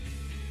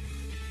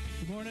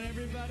Good morning,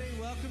 everybody.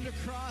 Welcome to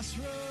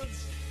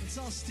Crossroads. Let's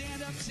all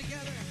stand up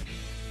together.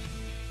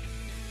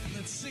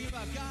 Let's sing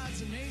about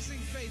God's amazing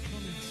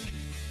faithfulness.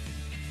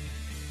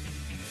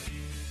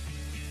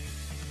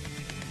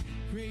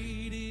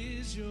 Great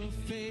is your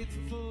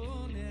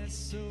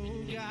faithfulness,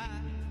 O God.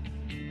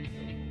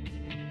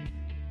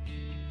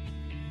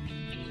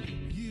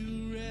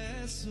 You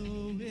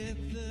wrestle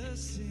with the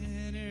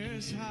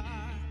sinner's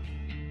heart.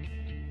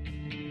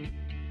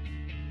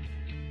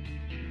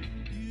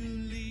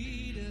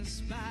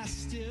 By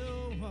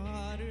still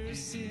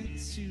waters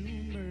into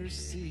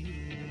mercy,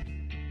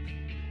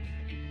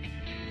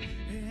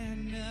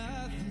 and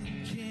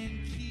nothing can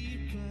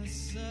keep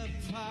us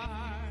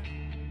apart.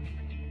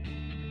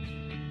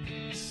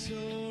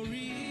 So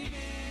remember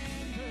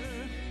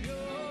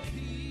your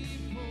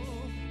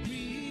people,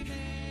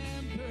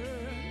 remember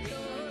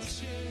your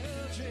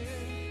children,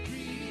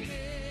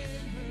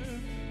 remember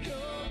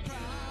your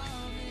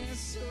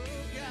promise, oh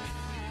God.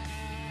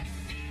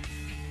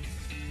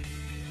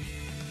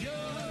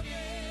 Your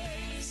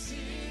grace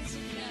is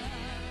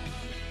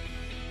enough.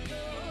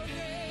 Your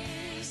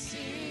grace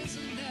is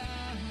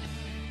enough.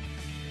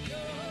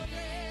 Your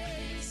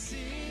grace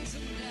is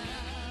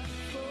enough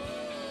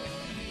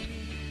for me.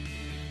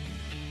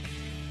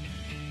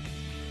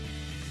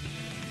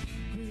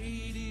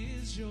 Great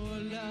is your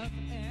love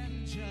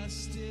and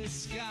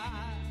justice,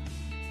 God.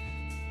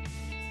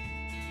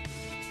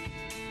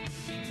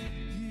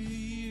 You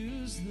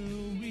use the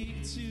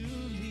weak to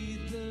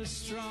lead the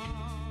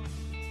strong.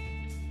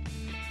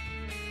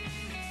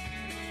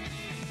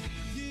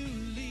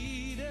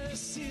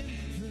 In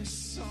the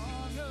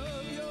song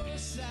of your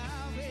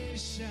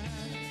salvation,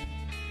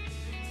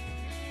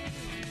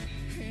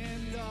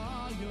 and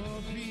all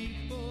your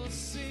people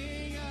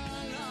sing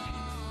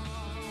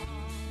along.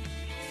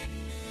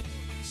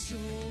 So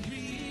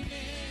remember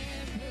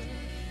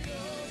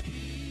your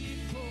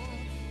people,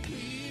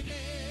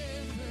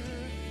 remember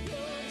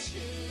your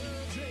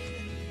children,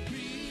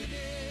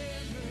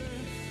 remember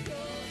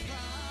your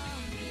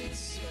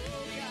promise,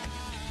 oh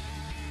God.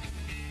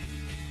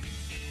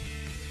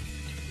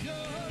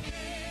 Your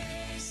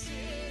grace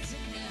is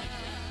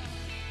enough.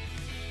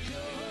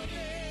 Your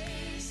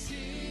grace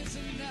is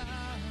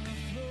enough.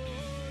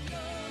 Lord,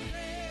 your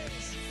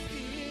grace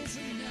is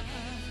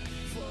enough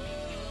for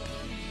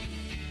me.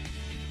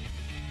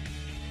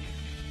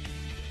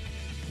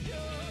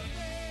 Your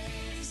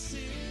grace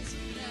is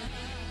enough.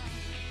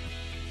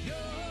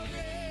 Your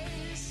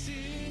grace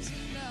is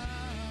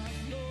enough.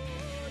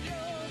 Lord,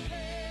 your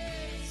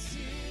grace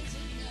is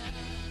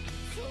enough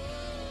for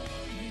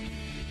me.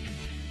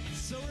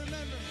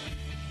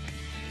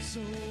 So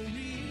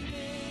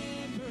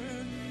remember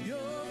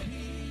your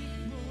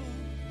people,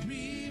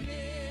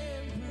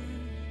 remember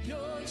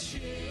your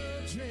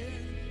children,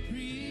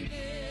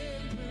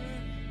 remember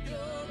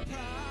your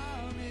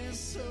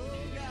promise, oh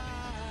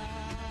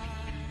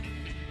God.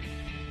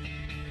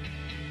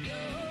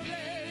 Your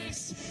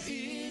grace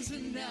is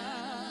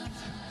enough,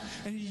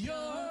 and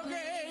your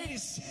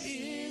grace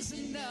is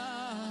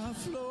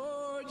enough,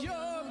 Lord.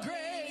 Your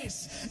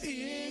grace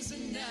is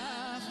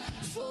enough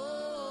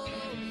for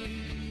me.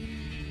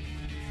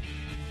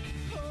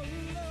 Oh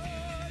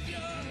Lord,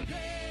 your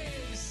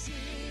grace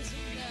is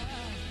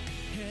enough.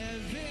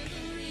 Heaven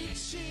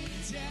reaching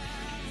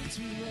down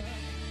to us.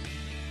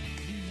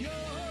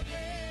 Your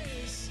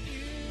grace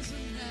is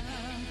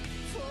enough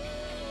for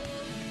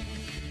me.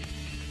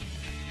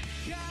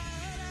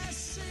 God, I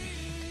see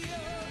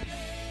your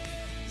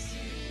grace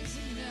is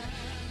enough.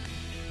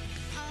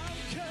 I'm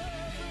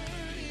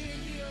covered in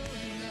your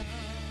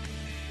love.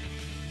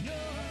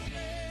 Your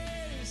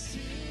grace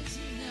is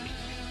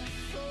enough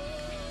for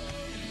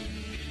me.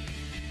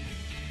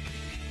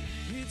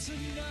 It's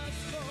enough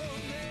for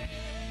me.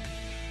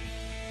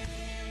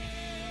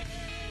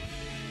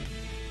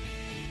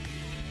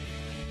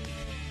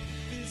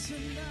 It's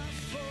enough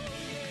for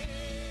me.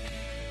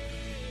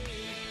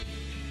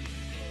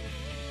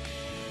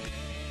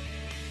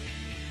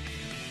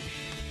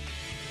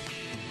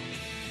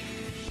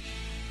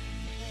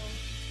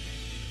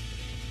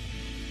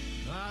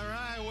 All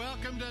right,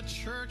 welcome to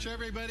church,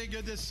 everybody.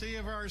 Good to see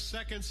you for our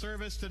second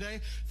service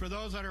today. For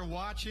those that are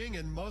watching,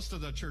 and most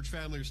of the church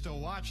family are still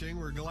watching,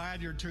 we're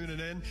glad you're tuning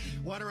in.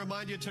 Want to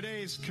remind you,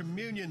 today is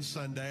Communion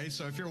Sunday,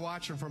 so if you're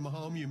watching from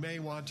home, you may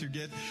want to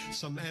get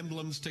some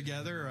emblems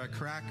together, a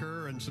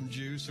cracker and some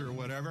juice or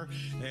whatever,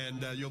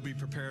 and you'll be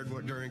prepared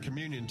during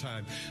communion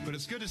time. But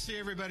it's good to see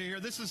everybody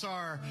here. This is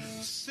our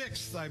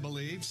 6th, I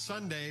believe,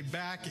 Sunday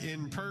back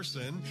in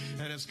person,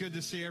 and it's good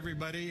to see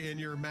everybody in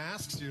your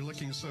masks. You're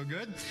looking so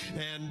good.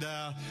 And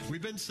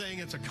we've been saying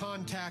it's a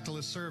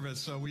contactless service,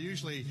 so we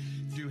usually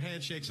do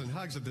handshakes and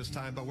hugs at this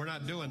time, but we're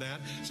not doing that.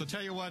 So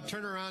tell you what,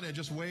 turn around and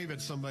just wave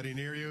at somebody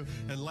near you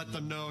and let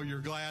them know you're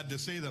glad to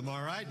see them,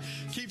 all right?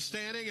 Keep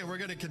standing, and we're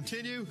going to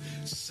continue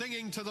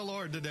singing to the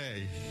Lord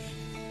today.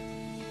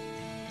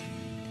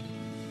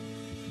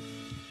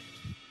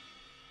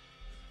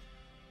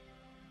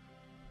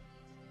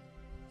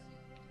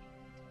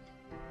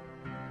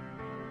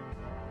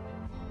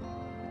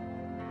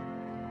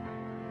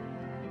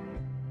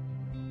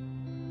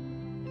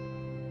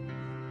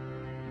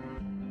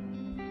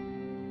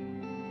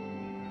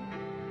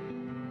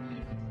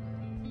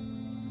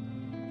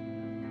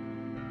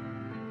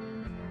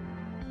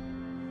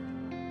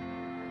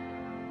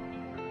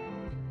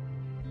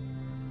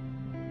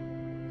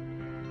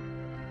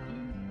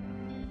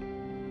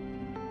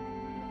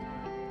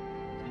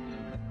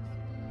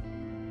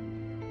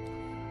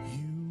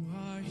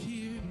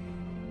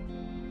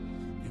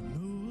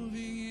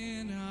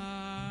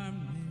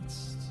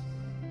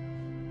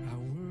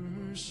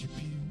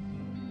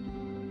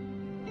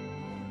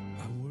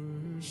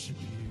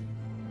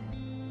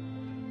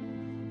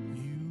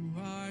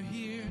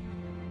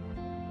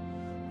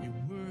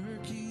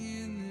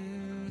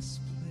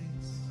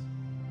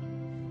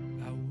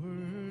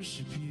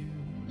 worship you.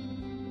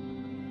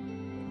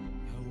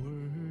 I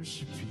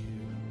worship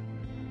you.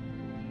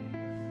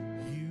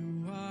 You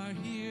are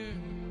here,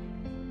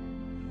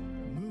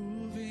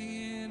 moving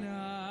in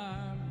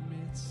our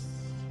midst.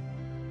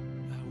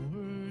 I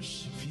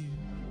worship you.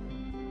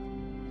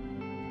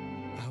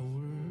 I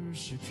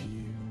worship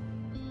you.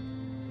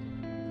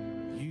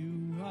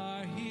 You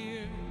are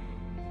here,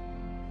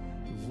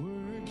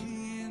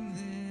 working in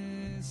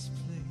this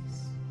place.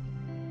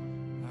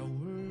 I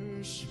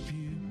worship you.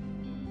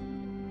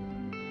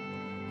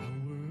 I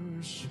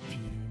worship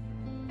you.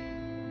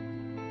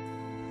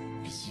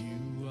 'Cause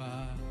you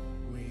are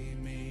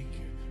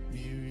waymaker,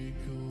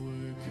 miracle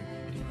worker,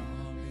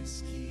 promise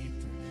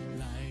keeper,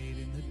 light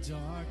in the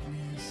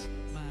darkness.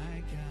 My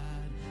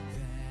God,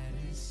 that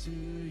is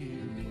who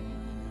you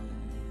are.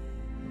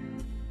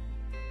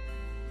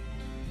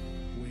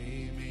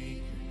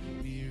 Waymaker,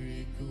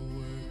 miracle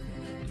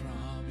worker,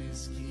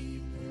 promise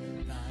keeper,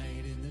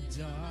 light in the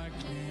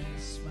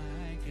darkness.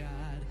 My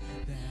God,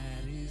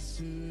 that is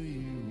who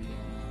you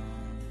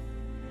are.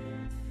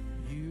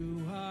 You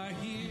are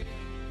here,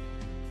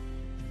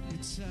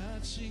 you're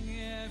touching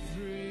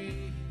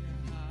every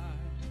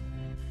heart.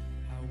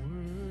 I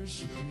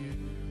worship you.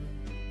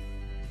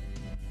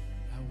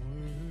 I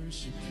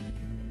worship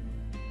you.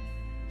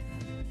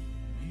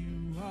 You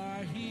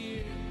are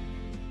here,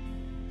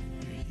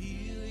 you're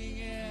healing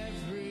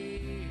every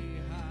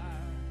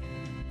heart.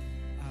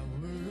 I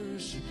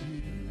worship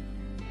you.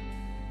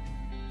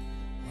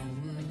 I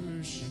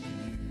worship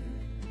you.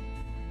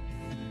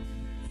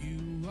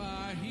 You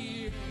are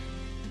here,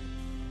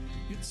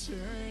 you're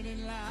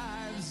turning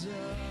lives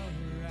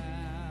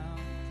around.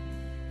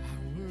 I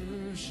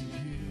worship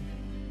you.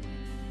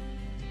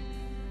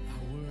 I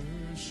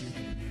worship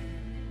you.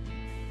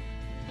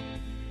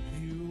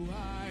 You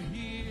are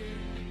here,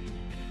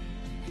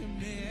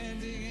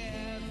 commanding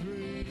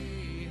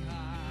every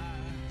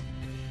heart.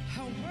 I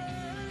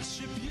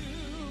worship you.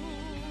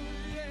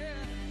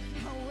 Yeah,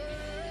 I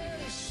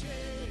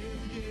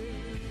worship you.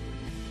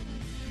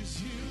 'Cause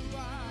you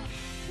are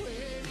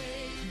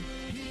waymaker,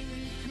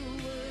 miracle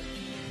worker,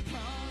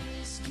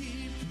 promise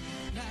keeper,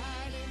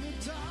 light in the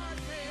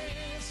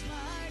darkness.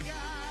 My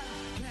God,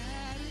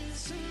 that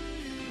is who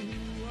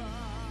you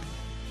are.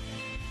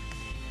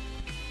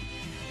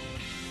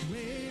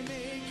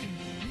 Waymaker,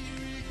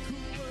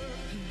 miracle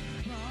worker,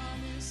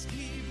 promise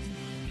keeper,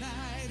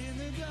 light in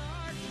the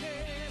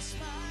darkness.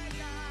 My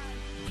God,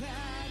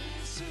 that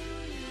is who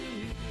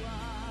you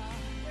are.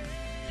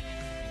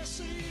 Yes,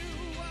 you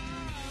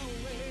are.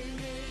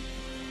 Waymaker,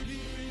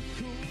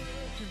 miracle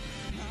worker,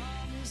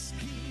 promise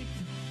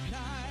keeper,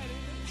 light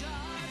in the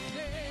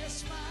darkness.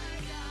 My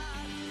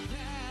God,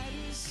 that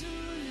is who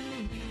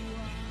you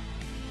are.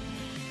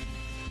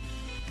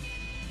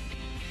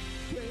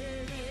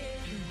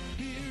 Waymaker,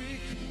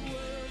 miracle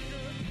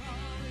worker,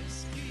 promise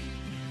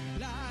keeper,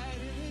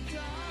 light in the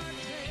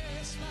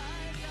darkness.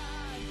 My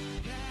God,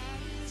 that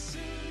is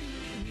who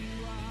you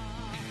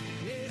are.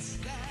 Yes,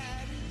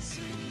 that is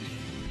who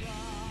you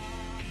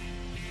are.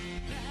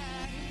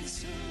 That is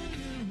who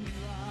you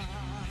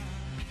are.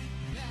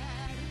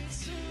 That is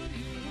who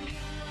you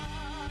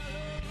are.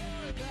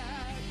 Lord,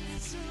 that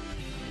is who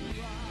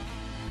you are.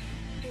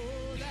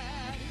 Oh,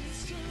 that is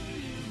who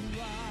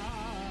you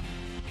are.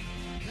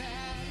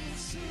 That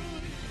is who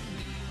you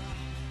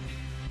are.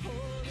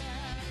 Oh,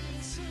 that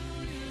is who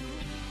you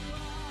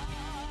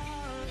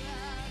are.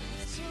 That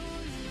is who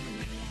you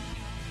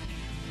are.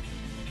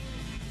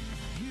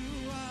 You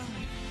are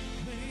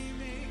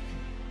waymaker,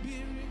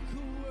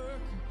 miracle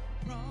worker,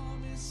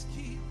 promise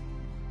keeper,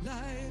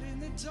 light in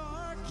the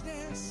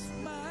darkness.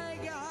 My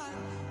God,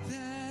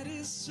 that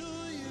is who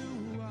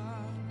you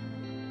are.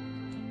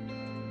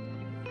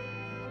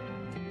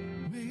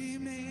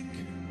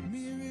 Waymaker,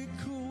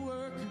 miracle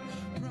worker,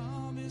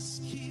 promise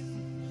keeper,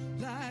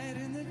 light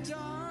in the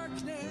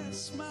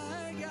darkness.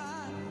 My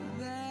God,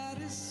 that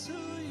is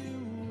who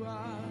you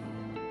are.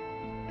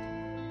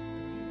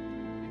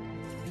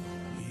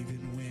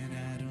 Even when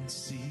I don't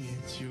see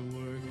it, you're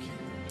working.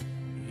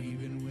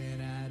 Even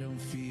when I don't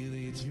feel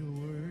it, you're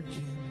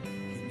working.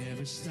 You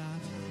never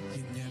stop,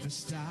 you never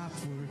stop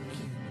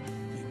working.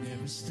 You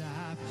never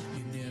stop,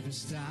 you never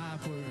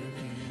stop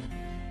working.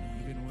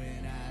 Even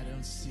when I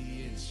don't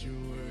see it,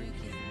 you're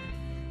working.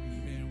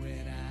 Even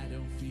when I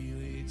don't feel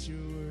it,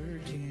 you're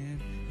working.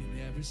 You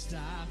never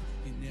stop,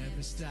 you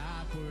never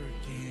stop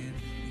working.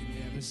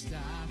 You never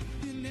stop,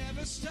 you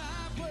never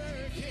stop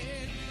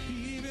working.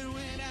 Even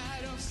when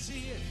I don't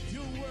see it,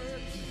 you're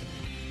working.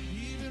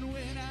 Even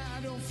when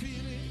I don't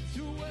feel it,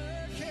 you're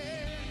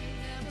working. You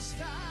never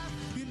stop,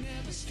 you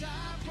never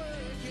stop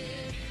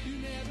working. You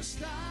never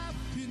stop,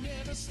 you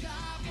never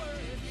stop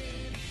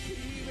working.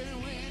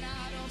 Even when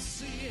I don't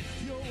see it,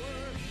 you're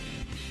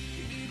working.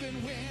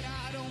 Even when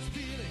I don't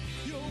feel it,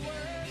 you're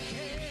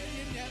working.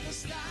 You never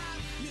stop,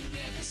 you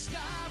never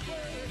stop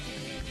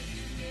working.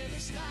 You never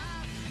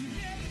stop, you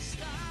never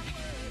stop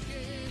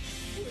working.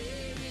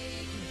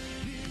 Waymaker,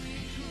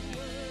 miracle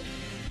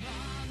worker,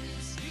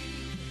 promise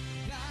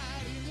keeper,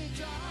 light in the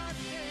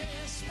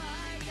darkness.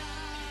 My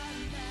God,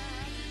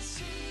 that is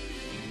who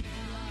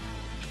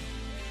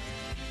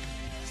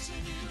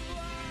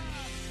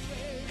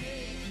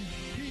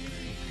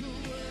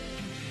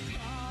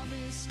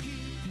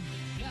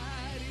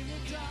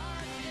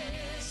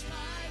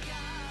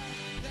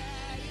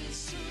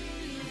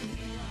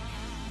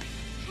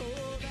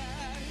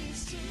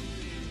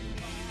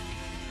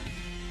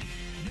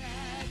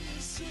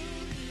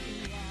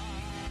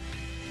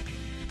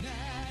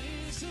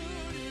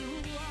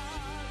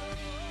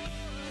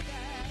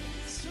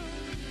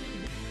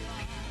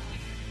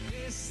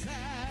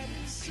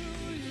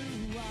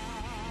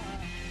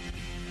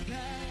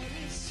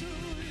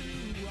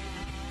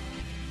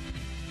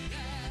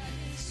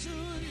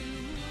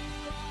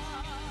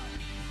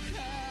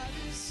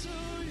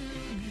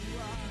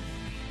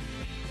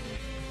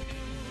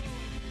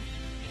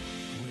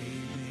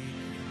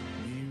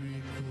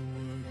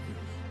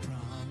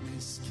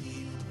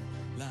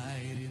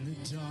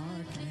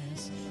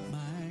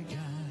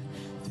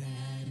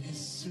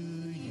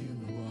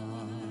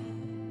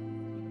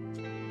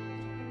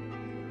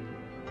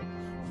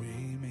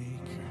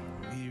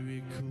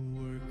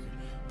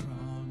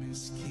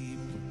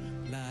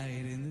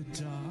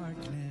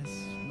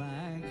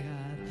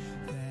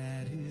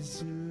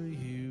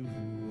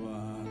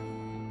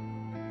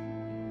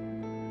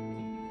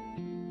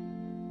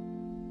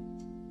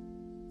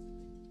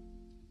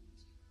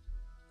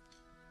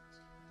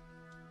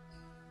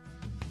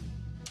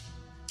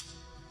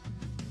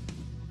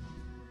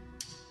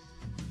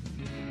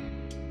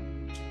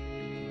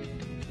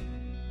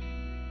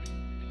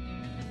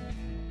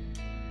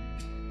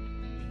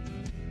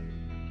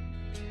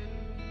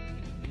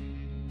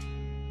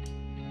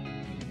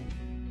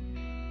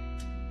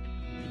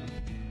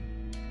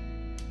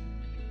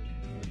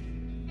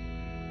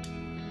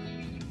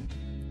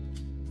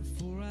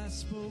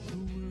spoke a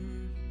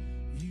word,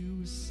 you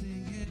were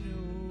singing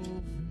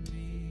over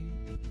me.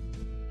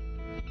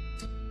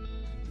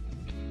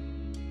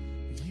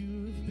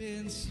 You have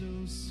been so,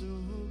 so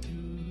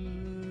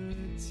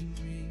good to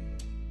me.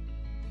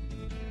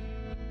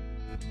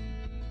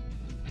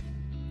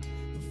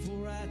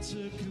 Before I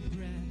took a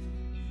breath,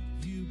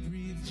 you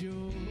breathed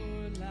your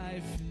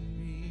life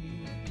in me.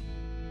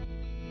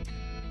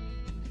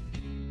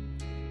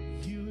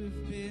 You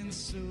have been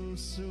so,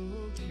 so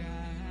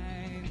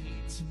kind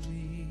to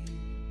me.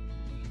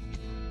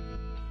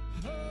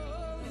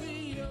 Oh,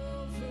 the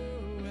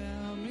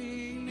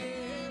overwhelming,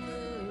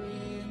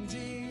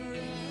 never-ending,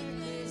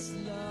 reckless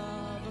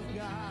love of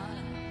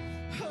God.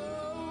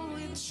 Oh,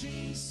 it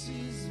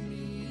chases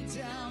me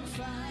down,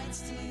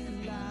 fights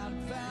till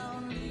I'm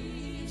found,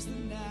 leaves the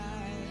 99.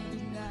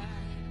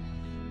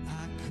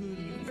 I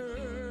couldn't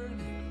earn,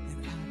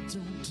 and I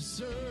don't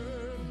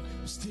deserve,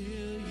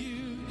 still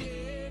you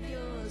gave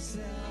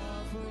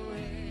yourself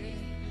away.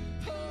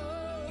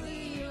 Oh,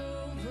 the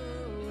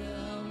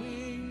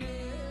overwhelming,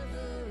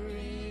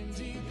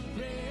 never-ending,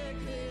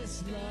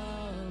 reckless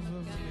love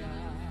of God.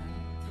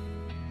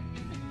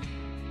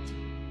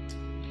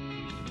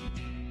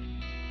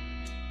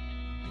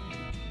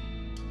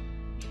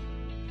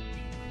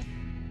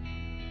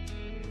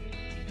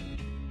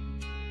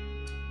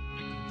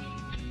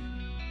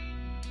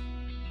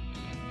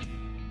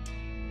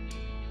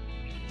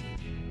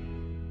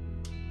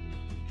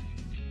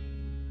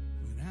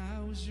 When I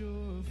was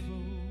your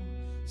foe,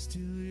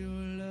 still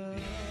your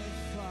love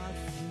fought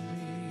for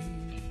me.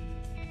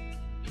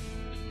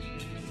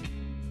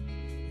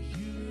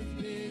 You have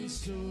been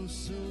so,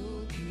 so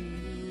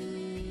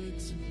good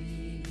to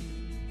me.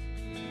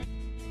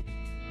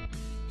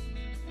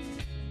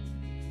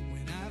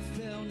 When I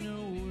felt no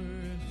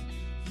worth,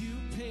 you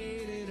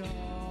paid it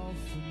all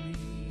for me,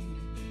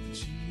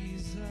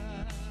 Jesus.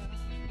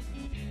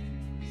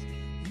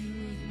 You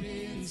have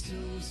been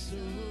so,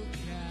 so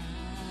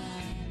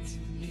kind to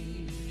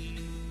me.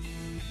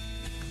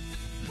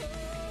 Oh,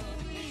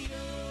 the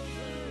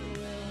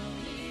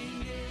overwhelming,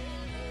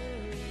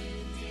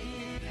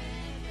 never-ending,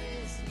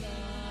 reckless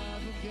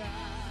love of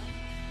God.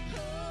 Oh,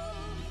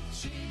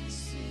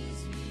 chases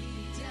me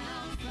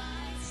down,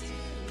 fights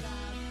till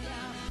I'm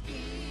found,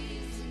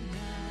 leaves the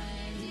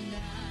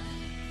 99.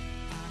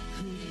 I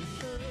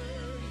couldn't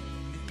earn,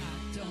 and I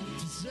don't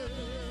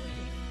deserve,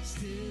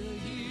 still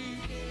you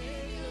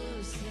gave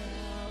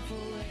yourself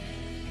away.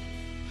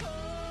 Oh,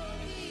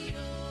 the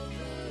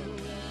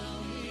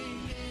overwhelming,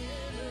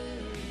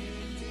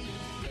 never-ending,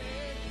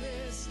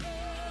 reckless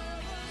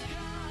love of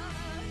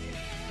God.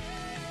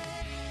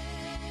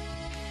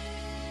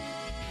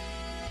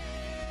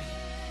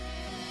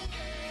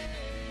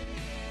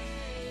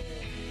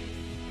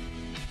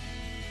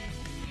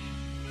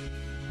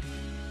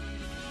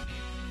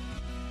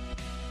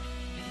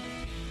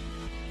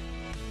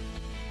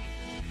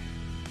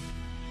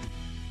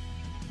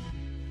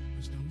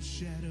 There's no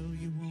shadow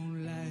you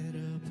won't light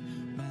up,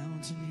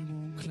 mountain you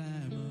won't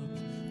climb up,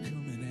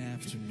 coming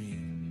after me.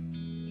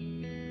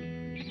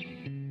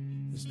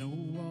 There's no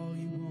wall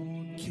you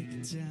won't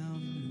kick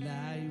down,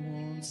 lie you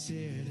won't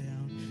tear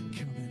down,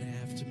 coming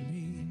after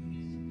me.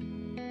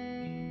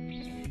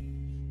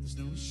 There's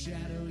no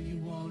shadow you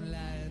won't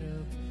light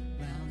up,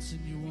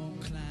 mountain you won't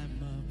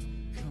climb up,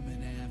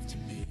 coming after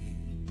me.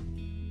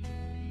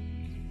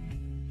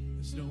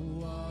 There's no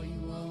wall you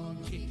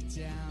won't kick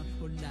down,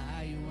 or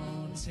lie you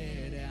won't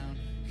tear down,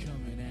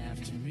 coming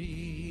after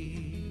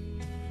me.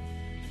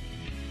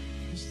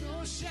 There's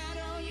no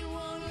shadow you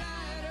won't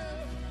light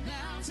up,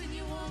 mountain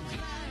you won't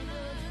climb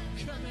up,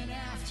 coming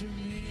after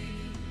me.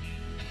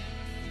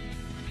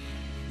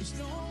 There's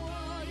no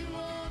wall you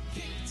won't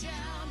kick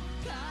down,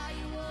 lie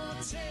you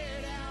won't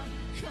tear down,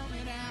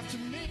 coming after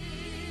me.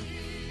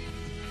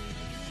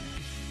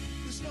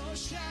 There's no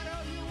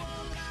shadow you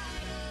won't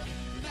light up,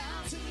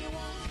 mountain you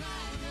won't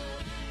climb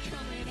up,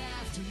 coming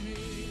after me.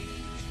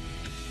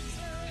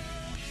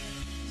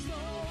 There's no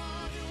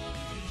wall you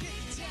won't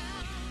kick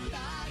down,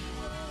 lie you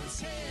won't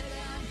tear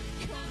down,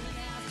 coming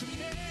after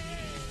me.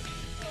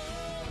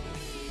 Oh,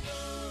 the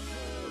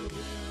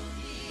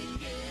overwhelming,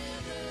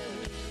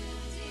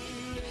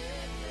 never-ending,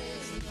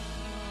 reckless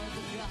love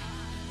of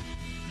God.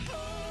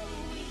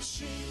 Oh, it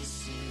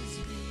chases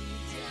me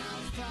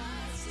down,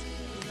 fights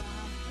till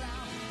I'm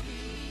found,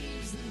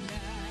 leaves the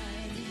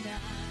 99.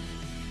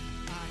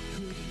 I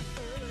couldn't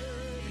earn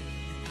it,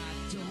 I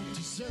don't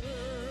deserve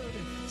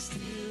it,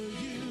 still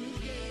you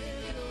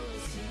gave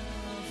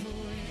yourself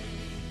away.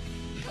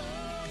 Oh,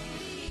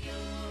 the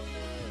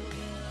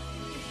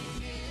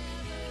overwhelming,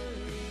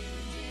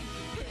 never-ending,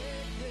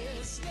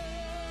 reckless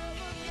love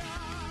of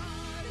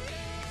God.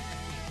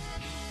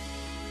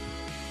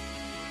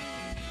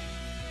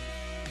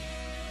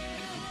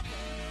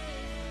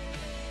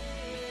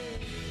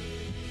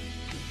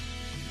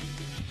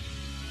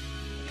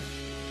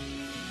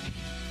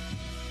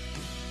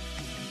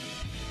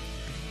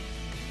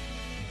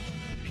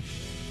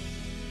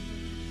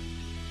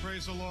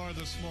 Praise the Lord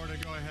this morning.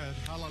 Go ahead.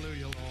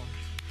 Hallelujah, Lord.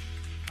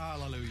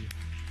 Hallelujah.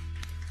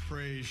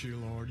 praise you,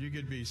 Lord. You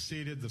could be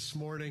seated this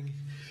morning.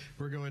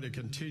 We're going to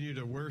continue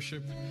to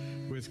worship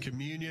with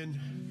communion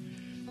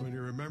when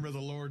you remember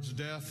the Lord's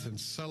death and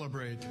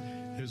celebrate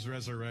his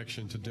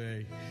resurrection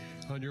today.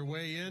 On your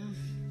way in,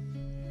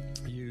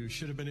 you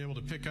should have been able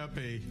to pick up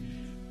a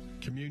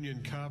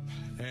communion cup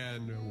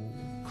and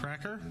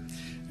cracker.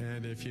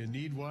 And if you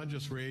need one,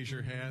 just raise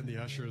your hand. The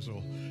ushers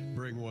will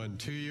bring one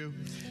to you.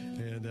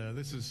 And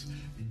this is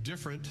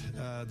different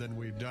than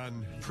we've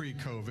done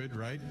pre-COVID,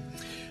 right?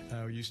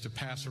 We used to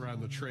pass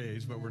around the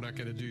trays, but we're not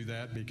going to do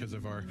that because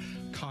of our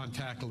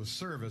contactless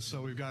service.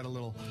 So we've got a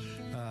little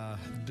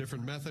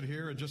different method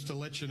here. And just to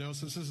let you know,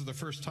 since this is the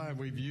first time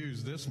we've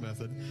used this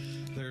method,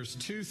 there's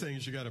two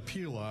things you got to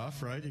peel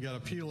off, right? You got to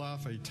peel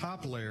off a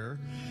top layer,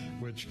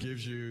 which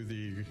gives you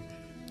the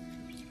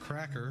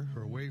cracker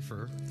or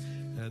wafer,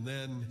 and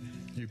then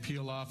you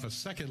peel off a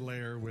second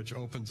layer, which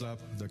opens up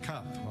the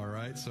cup, all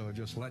right? So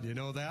just letting you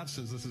know that,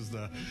 since this is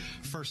the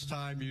first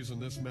time using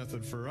this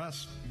method for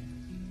us.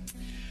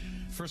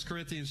 1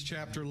 Corinthians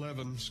chapter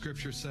 11,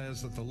 Scripture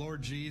says that the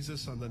Lord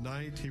Jesus, on the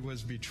night he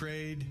was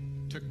betrayed,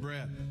 took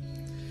bread.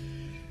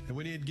 And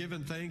when he had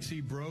given thanks,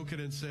 he broke it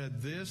and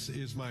said, "This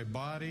is my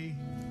body,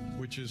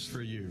 which is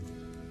for you.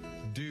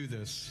 Do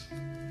this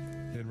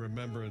in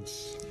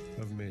remembrance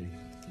of me."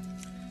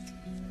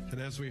 And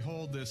as we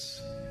hold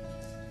this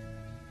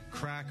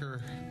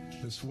cracker,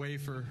 this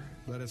wafer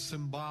that is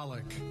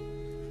symbolic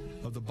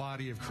of the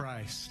body of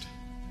Christ,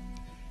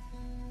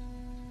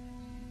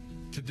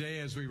 today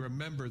as we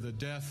remember the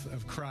death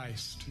of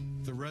Christ,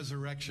 the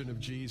resurrection of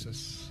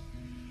Jesus,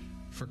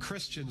 for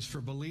Christians,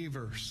 for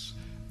believers,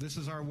 this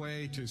is our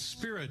way to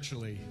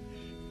spiritually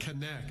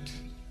connect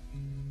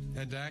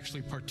and to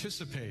actually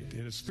participate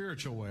in a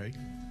spiritual way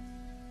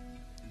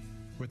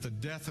with the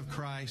death of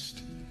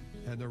Christ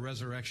and the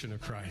resurrection of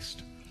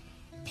Christ.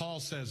 Paul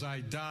says,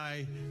 I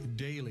die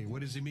daily. What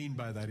does he mean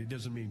by that? He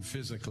doesn't mean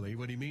physically.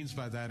 What he means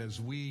by that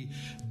is we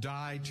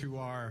die to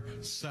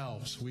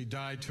ourselves. We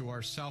die to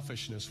our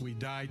selfishness. We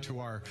die to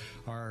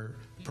our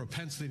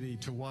propensity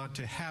to want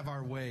to have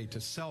our way,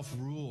 to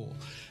self-rule.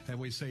 And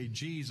we say,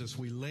 Jesus,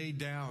 we lay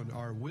down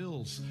our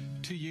wills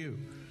to you.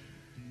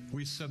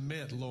 We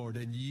submit, Lord,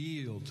 and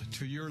yield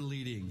to your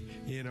leading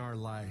in our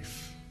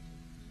life.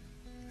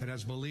 And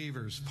as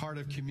believers, part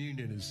of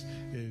communion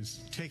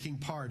is taking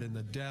part in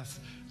the death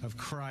of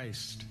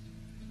Christ.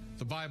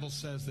 The Bible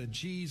says that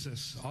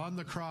Jesus on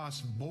the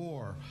cross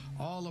bore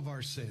all of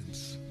our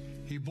sins.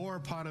 He bore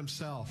upon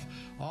himself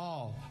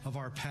all of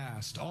our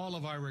past, all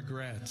of our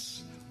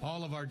regrets,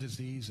 all of our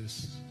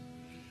diseases.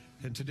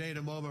 And today in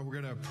a moment,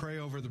 we're going to pray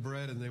over the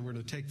bread, and then we're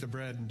going to take the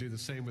bread and do the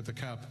same with the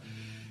cup.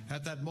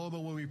 At that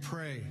moment when we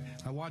pray,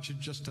 I want you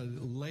just to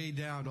lay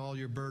down all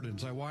your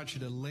burdens. I want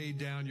you to lay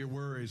down your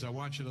worries. I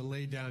want you to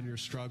lay down your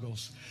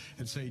struggles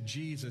and say,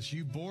 Jesus,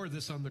 you bore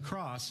this on the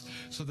cross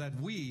so that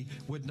we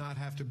would not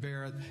have to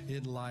bear it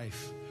in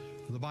life.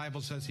 The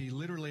Bible says he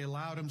literally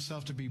allowed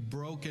himself to be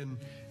broken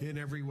in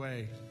every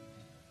way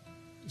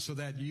so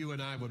that you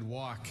and I would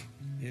walk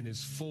in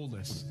his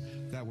fullness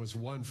that was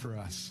won for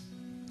us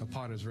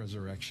upon his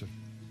resurrection.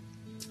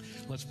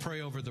 Let's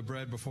pray over the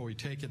bread before we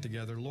take it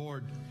together.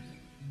 Lord,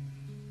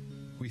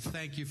 we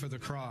thank you for the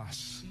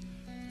cross,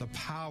 the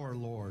power,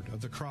 Lord, of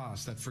the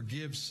cross that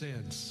forgives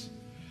sins,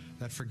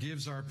 that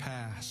forgives our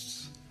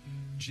pasts.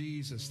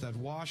 Jesus, that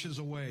washes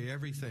away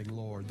everything,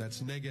 Lord,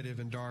 that's negative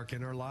and dark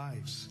in our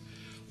lives.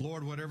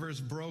 Lord, whatever is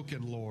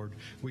broken, Lord,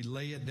 we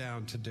lay it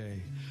down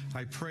today.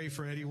 I pray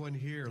for anyone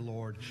here,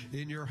 Lord,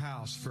 in your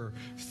house, for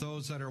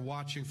those that are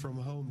watching from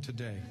home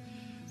today,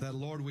 that,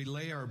 Lord, we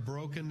lay our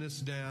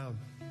brokenness down.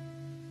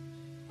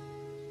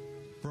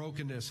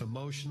 Brokenness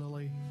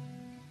emotionally,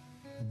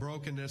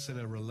 brokenness in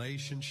a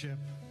relationship,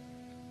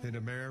 in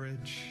a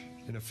marriage,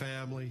 in a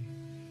family,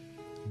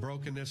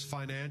 brokenness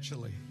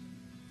financially,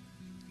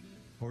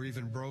 or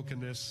even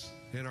brokenness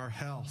in our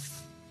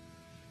health.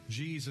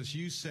 Jesus,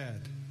 you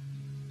said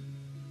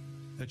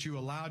that you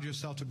allowed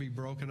yourself to be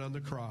broken on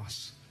the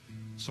cross.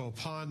 So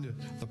upon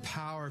the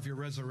power of your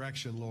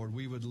resurrection, Lord,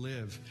 we would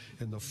live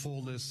in the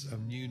fullness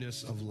of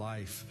newness of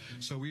life.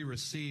 So we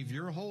receive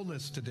your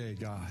wholeness today,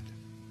 God,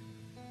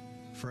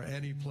 for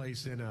any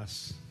place in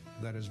us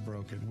that is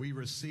broken. We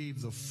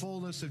receive the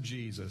fullness of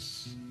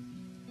Jesus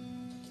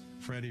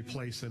for any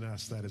place in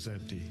us that is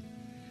empty.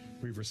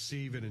 We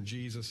receive it in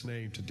Jesus'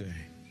 name today.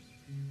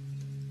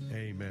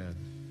 Amen.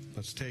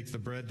 Let's take the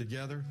bread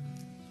together.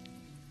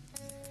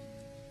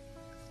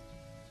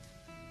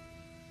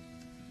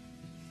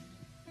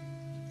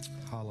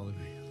 Hallelujah.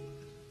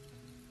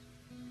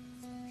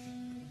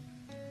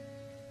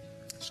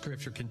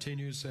 Scripture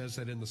continues, says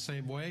that in the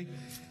same way,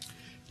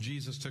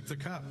 Jesus took the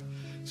cup,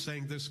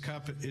 saying, "This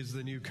cup is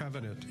the new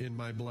covenant in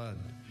my blood.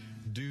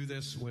 Do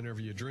this whenever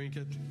you drink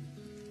it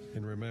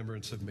in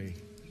remembrance of me."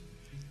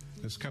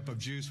 This cup of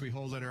juice we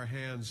hold in our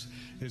hands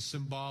is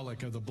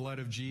symbolic of the blood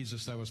of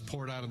Jesus that was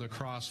poured out on the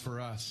cross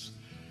for us.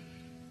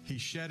 He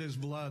shed his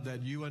blood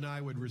that you and I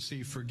would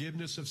receive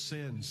forgiveness of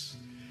sins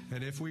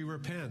And if we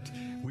repent,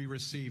 we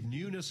receive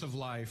newness of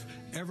life,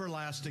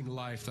 everlasting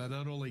life that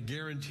not only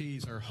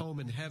guarantees our home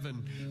in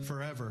heaven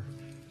forever,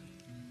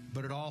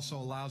 but it also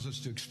allows us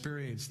to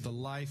experience the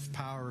life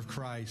power of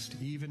Christ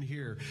even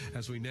here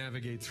as we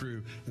navigate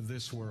through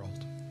this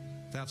world.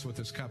 That's what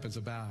this cup is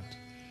about.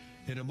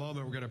 In a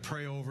moment, we're going to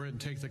pray over it and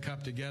take the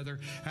cup together.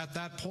 At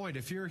that point,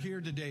 if you're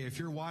here today, if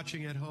you're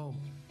watching at home,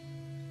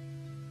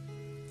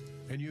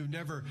 and you've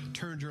never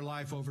turned your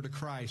life over to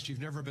Christ,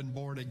 you've never been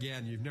born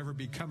again, you've never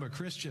become a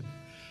Christian,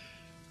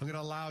 I'm going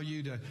to allow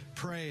you to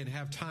pray and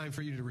have time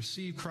for you to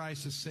receive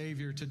Christ as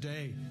Savior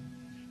today.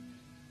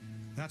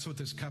 That's what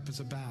this cup is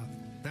about.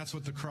 That's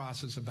what the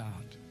cross is about.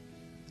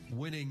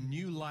 Winning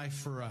new life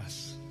for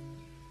us.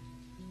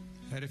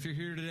 And if you're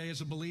here today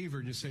as a believer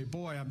and you say,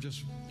 boy, I'm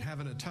just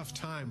having a tough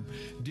time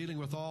dealing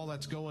with all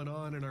that's going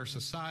on in our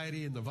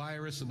society and the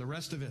virus and the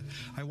rest of it,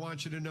 I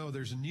want you to know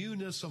there's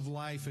newness of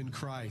life in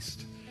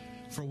Christ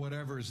for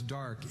whatever is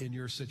dark in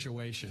your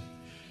situation.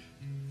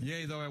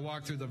 Yea, though I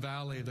walk through the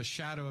valley of the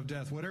shadow of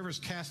death, whatever's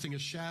casting a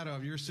shadow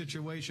of your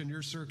situation,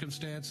 your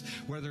circumstance,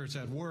 whether it's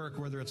at work,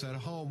 whether it's at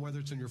home, whether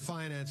it's in your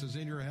finances,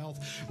 in your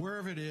health,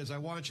 wherever it is, I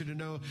want you to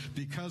know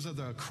because of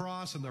the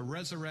cross and the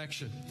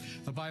resurrection,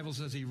 the Bible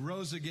says he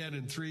rose again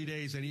in 3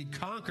 days and he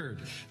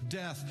conquered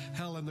death,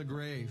 hell, and the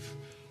grave.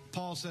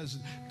 Paul says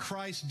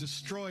Christ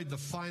destroyed the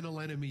final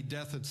enemy,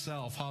 death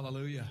itself.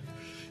 Hallelujah.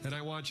 And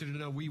I want you to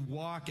know we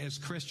walk as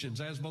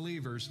Christians, as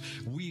believers,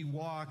 we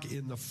walk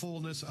in the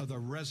fullness of the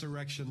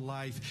resurrection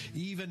life.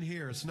 Even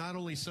here, it's not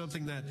only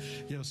something that,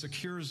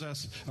 secures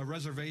us a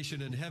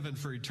reservation in heaven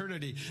for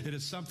eternity. It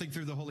is something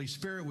through the Holy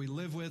Spirit we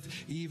live with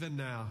even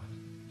now.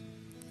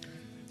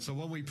 So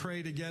when we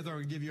pray together,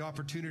 I'll give you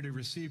opportunity to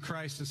receive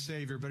Christ as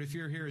Savior. But if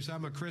you're here as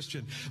I'm a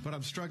Christian, but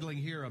I'm struggling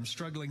here, I'm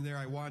struggling there,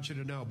 I want you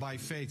to know by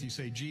faith, you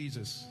say,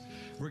 Jesus,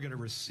 we're going to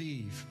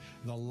receive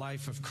the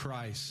life of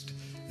Christ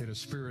in a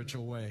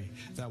spiritual way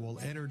that will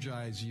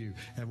energize you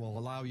and will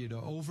allow you to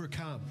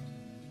overcome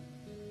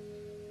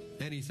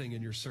anything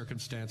in your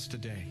circumstance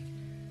today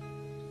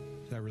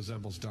that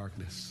resembles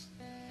darkness.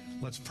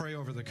 Let's pray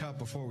over the cup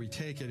before we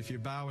take it. If you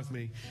bow with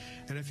me,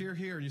 and if you're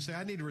here and you say,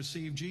 I need to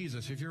receive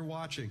Jesus. If you're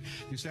watching,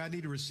 you say, I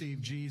need to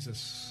receive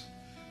Jesus.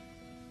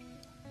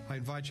 I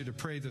invite you to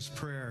pray this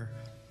prayer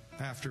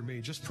after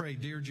me. Just pray,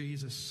 dear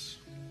Jesus,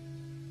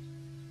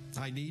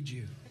 I need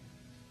you.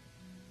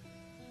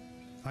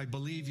 I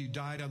believe you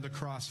died on the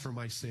cross for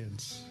my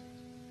sins.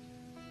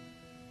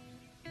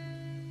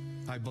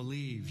 I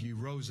believe you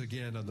rose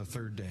again on the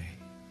third day.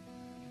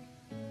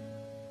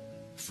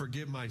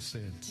 Forgive my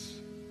sins.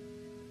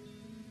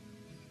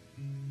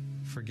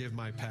 Forgive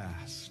my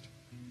past.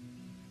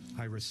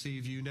 I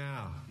receive you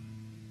now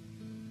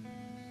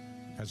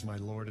as my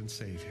Lord and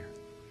Savior.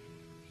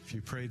 If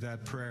you prayed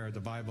that prayer, the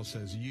Bible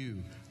says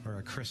you are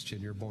a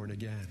Christian. You're born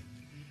again.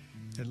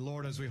 And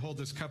Lord, as we hold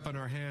this cup in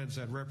our hands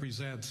that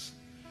represents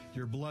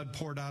your blood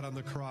poured out on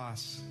the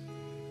cross,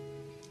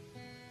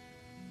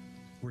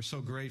 we're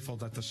so grateful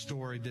that the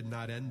story did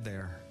not end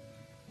there.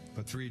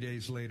 But 3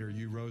 days later,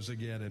 you rose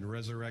again in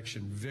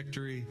resurrection,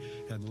 victory,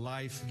 and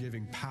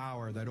life-giving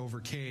power that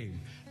overcame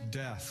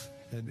death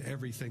and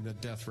everything that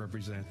death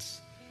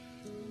represents.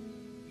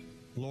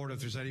 Lord,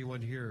 if there's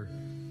anyone here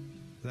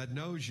that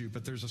knows you,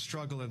 but there's a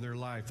struggle in their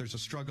life, there's a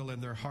struggle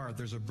in their heart,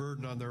 there's a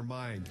burden on their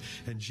mind,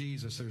 and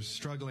Jesus, they're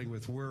struggling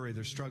with worry,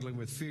 they're struggling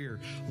with fear.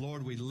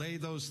 Lord, we lay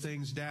those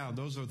things down.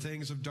 Those are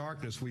things of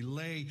darkness. We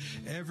lay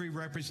every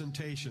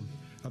representation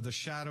of the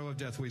shadow of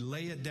death. We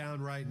lay it down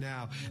right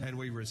now, and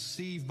we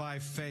receive by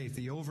faith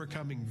the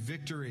overcoming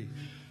victory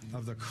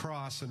of the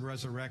cross and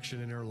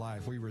resurrection in our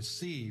life. We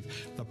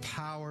receive the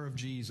power of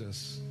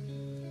Jesus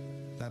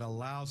that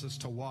allows us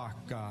to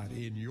walk, God,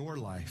 in your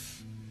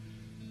life.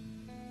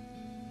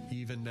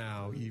 Even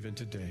now, even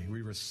today.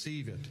 We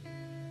receive it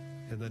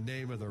in the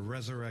name of the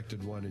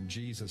resurrected one, in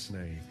Jesus'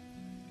 name.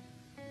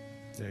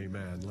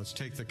 Amen. Let's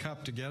take the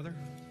cup together.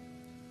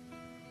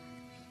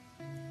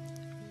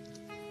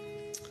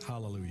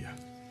 Hallelujah.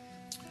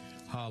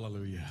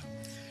 Hallelujah.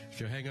 If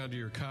you hang on to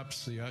your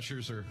cups, the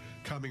ushers are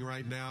coming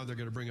right now. They're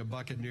going to bring a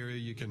bucket near you.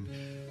 You can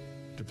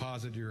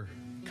deposit your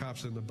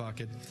cups in the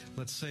bucket.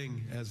 Let's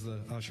sing as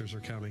the ushers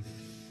are coming.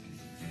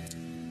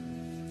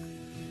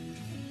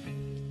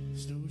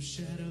 There's no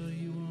shadow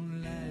you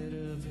won't light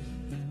up,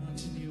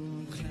 mountain you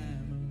won't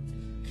climb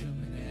up,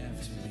 coming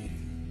after me.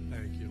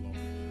 Thank you, Lord.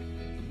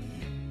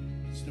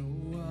 There's no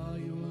wall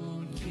you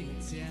won't kick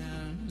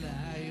down,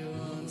 lie you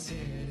won't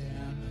tear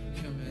down,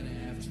 coming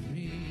after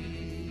me.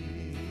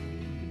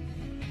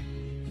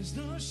 There's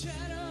no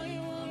shadow you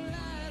won't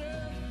light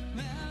up,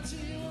 mountain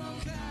you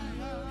won't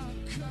climb up,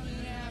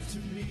 coming after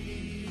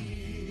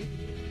me.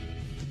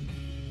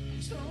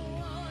 There's no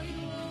wall you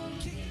won't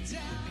kick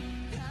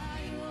down,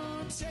 lie you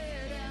won't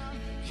tear down,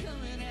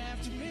 coming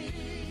after me.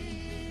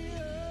 Oh,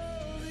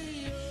 the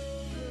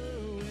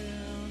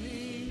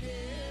overwhelming,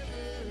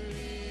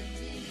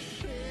 never-ending,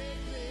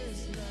 reckless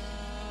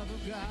love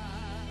of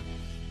God.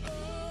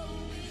 Oh,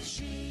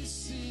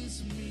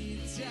 chases me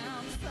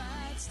down,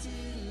 fights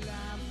till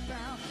I'm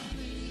found,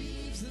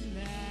 leaves the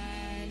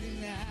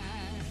 99.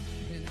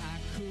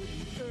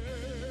 couldn't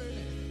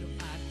earn. No,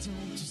 I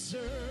don't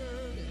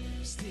deserve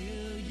it.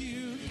 Still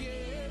you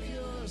gave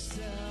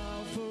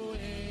yourself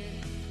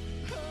away.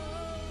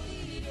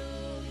 Holy,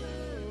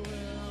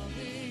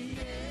 overwhelming,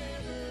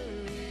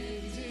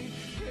 never-ending,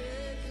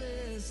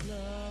 reckless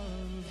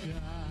love of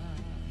God.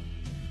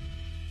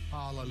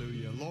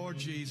 Hallelujah. Lord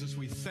Jesus,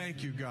 we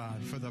thank you,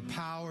 God, for the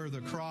power of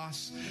the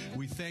cross.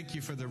 We thank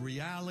you for the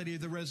reality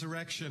of the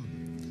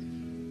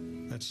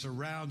resurrection that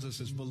surrounds us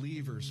as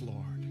believers,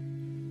 Lord,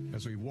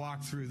 as we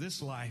walk through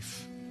this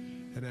life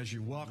and as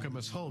you welcome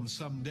us home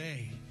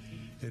someday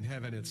in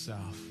heaven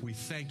itself. We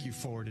thank you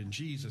for it in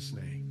Jesus'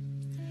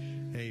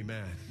 name.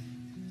 Amen.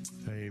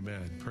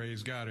 Amen.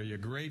 Praise God. Are you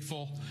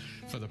grateful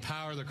for the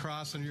power of the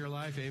cross in your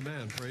life?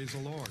 Amen. Praise the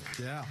Lord.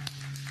 Yeah.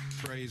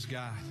 Praise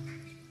God.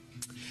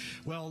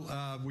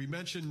 Well, we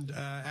mentioned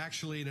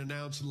actually and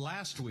announced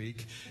last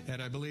week,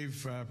 and I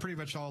believe pretty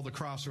much all the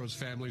Crossroads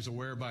family is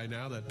aware by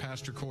now that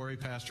Pastor Corey,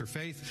 Pastor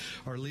Faith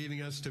are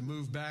leaving us to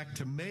move back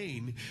to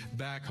Maine,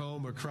 back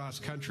home across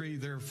country.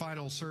 Their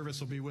final service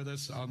will be with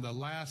us on the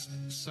last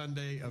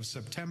Sunday of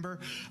September.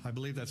 I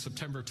believe that's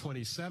September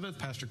 27th.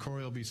 Pastor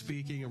Corey will be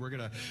speaking, and we're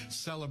going to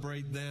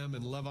celebrate them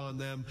and love on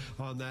them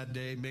on that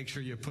day. Make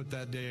sure you put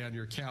that day on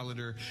your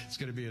calendar. It's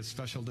going to be a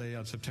special day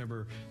on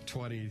September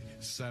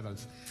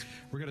 27th.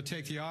 We're going to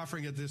take the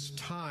offering at this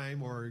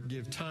time, or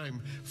give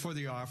time for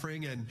the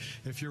offering. And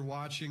if you're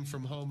watching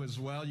from home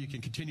as well, you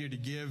can continue to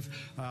give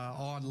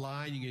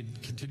online. You can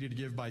continue to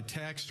give by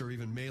text or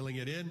even mailing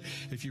it in.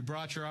 If you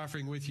brought your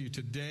offering with you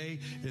today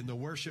in the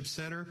worship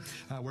center,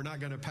 we're not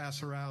going to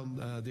pass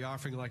around the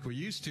offering like we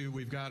used to.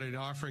 We've got an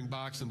offering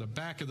box in the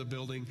back of the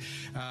building.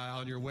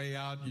 On your way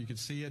out, you can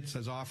see it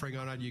says offering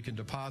on it. You can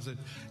deposit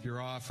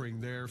your offering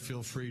there.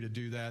 Feel free to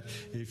do that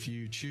if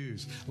you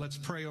choose. Let's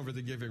pray over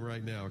the giving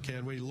right now,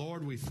 can we?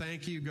 Lord, we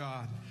thank you,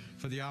 God,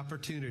 for the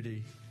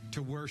opportunity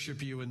to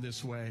worship you in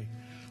this way.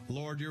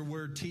 Lord, your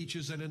word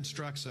teaches and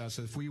instructs us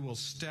if we will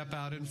step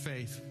out in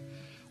faith,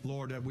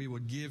 Lord, that we will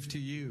give to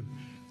you,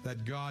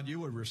 that God, you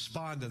would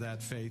respond to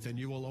that faith and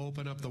you will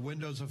open up the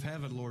windows of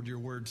heaven, Lord, your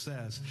word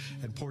says,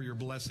 and pour your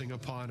blessing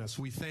upon us.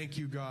 We thank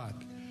you,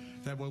 God,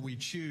 that when we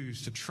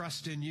choose to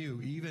trust in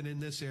you, even in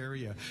this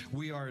area,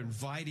 we are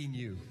inviting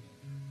you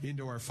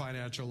into our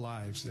financial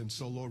lives. And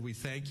so, Lord, we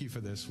thank you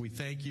for this. We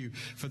thank you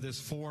for this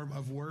form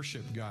of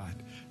worship, God,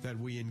 that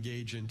we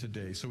engage in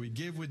today. So we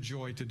give with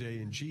joy today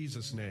in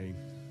Jesus' name.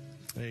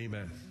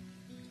 Amen.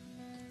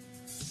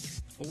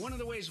 Well, one of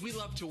the ways we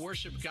love to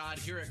worship God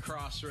here at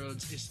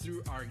Crossroads is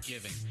through our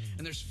giving.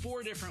 And there's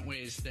 4 different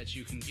ways that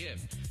you can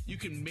give. You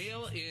can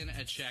mail in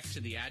a check to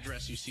the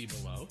address you see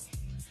below.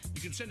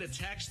 You can send a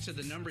text to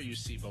the number you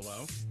see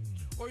below.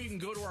 Or you can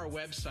go to our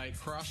website,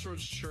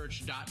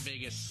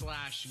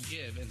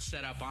 crossroadschurch.vegas/give, and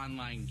set up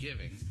online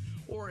giving.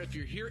 Or if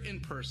you're here in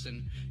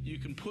person, you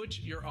can put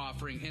your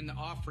offering in the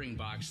offering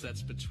box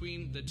that's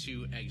between the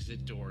 2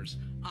 exit doors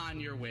on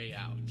your way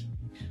out.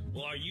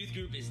 Well, our youth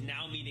group is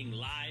now meeting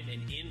live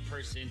and in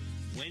person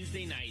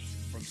Wednesday nights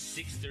from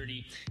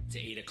 6:30 to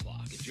 8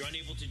 o'clock. If you're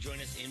unable to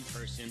join us in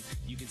person,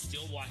 you can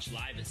still watch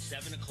live at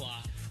 7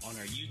 o'clock on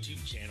our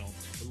YouTube channel.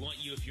 We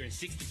want you, if you're in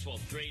 6th to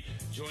 12th grade,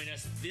 join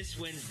us this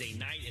Wednesday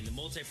night in the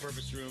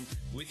multipurpose room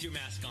with your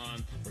mask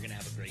on. We're going to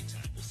have a great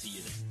time. We'll see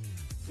you there.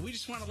 We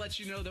just want to let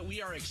you know that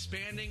we are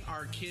expanding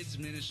our kids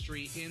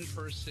ministry in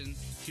person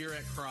here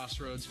at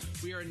Crossroads.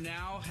 We are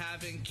now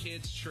having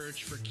kids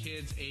church for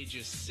kids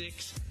ages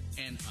 6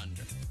 and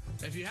under.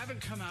 If you haven't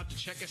come out to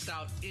check us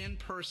out in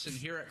person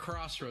here at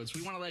Crossroads,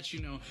 we want to let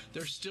you know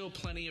there's still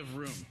plenty of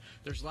room.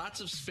 There's lots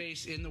of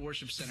space in the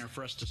worship center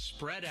for us to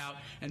spread out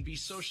and be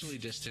socially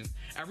distant.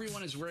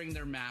 Everyone is wearing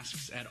their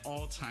masks at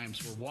all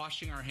times. We're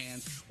washing our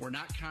hands. We're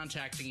not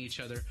contacting each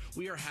other.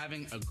 We are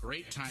having a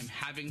great time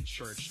having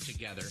church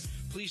together.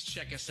 Please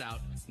check us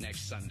out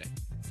next Sunday.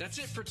 That's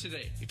it for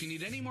today. If you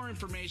need any more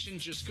information,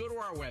 just go to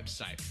our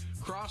website,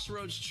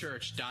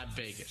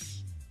 crossroadschurch.vegas.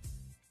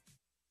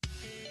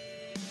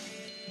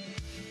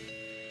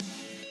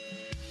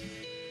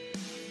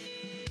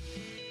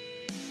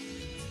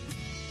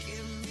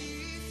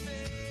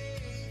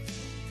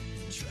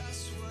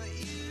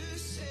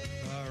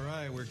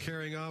 We're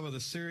carrying on with a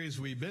series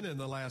we've been in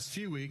the last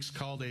few weeks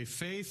called A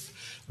Faith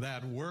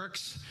That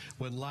Works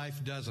When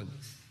Life Doesn't.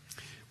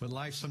 When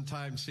life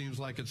sometimes seems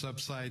like it's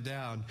upside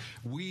down,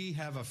 we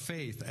have a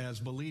faith as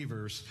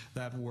believers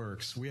that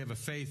works. We have a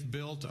faith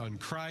built on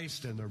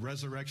Christ and the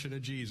resurrection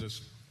of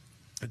Jesus.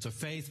 It's a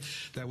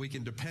faith that we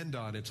can depend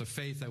on. It's a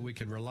faith that we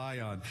can rely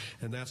on.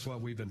 And that's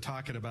what we've been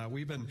talking about.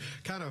 We've been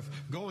kind of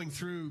going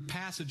through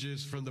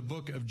passages from the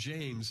book of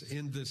James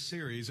in this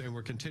series, and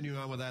we're continuing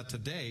on with that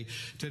today.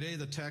 Today,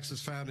 the text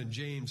is found in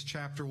James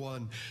chapter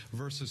 1,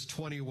 verses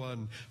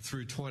 21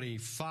 through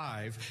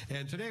 25.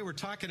 And today we're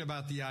talking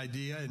about the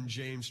idea in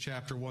James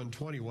chapter 1,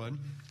 21,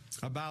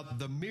 about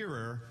the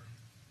mirror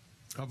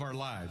of our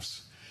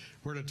lives.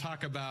 We're going to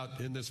talk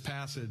about, in this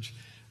passage,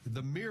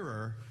 the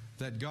mirror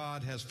that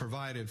God has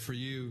provided for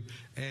you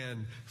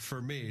and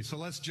for me. So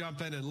let's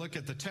jump in and look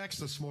at the text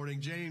this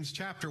morning, James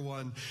chapter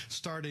 1,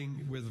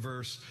 starting with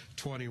verse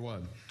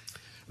 21.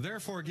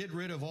 Therefore, get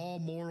rid of all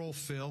moral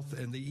filth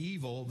and the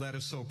evil that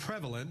is so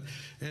prevalent,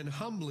 and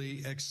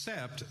humbly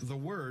accept the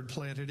word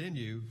planted in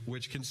you,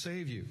 which can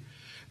save you.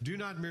 Do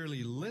not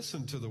merely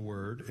listen to the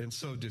word and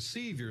so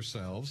deceive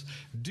yourselves.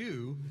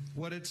 Do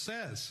what it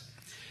says.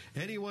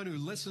 Anyone who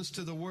listens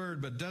to the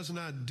word but does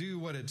not do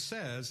what it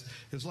says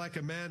is like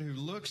a man who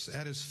looks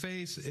at his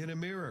face in a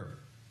mirror,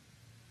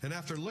 and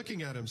after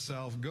looking at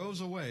himself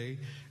goes away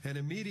and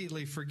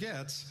immediately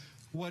forgets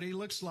what he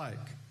looks like.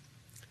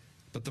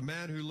 But the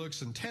man who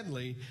looks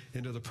intently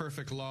into the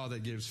perfect law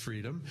that gives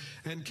freedom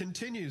and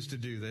continues to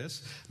do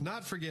this,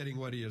 not forgetting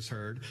what he has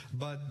heard,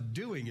 but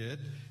doing it,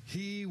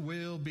 he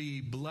will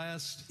be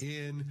blessed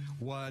in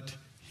what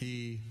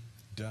he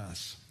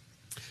does.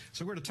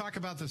 So we're going to talk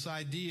about this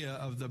idea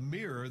of the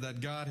mirror that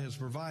God has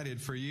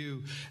provided for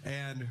you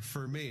and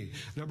for me.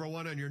 Number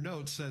one on your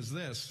notes says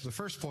this. The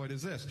first point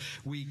is this.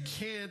 We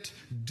can't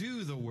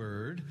do the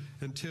word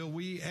until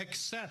we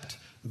accept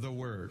the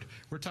word.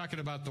 We're talking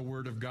about the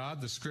word of God,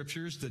 the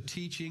scriptures, the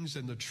teachings,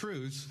 and the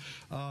truths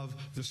of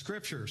the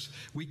scriptures.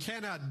 We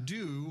cannot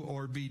do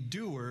or be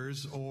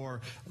doers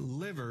or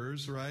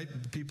livers, right?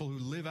 People who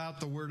live out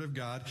the word of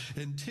God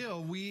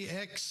until we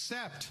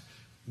accept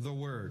the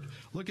word.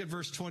 Look at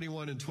verse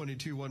 21 and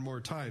 22 one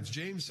more time.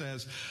 James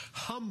says,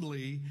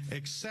 humbly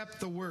accept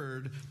the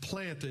word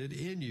planted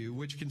in you,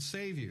 which can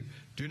save you.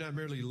 Do not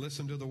merely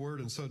listen to the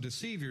word and so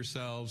deceive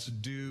yourselves.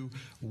 Do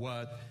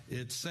what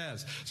it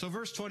says. So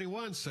verse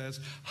 21 says,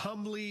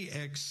 humbly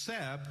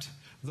accept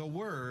the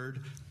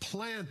word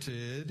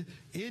planted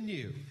in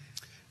you.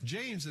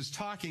 James is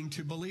talking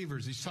to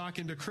believers. He's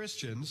talking to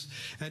Christians.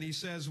 And he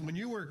says, when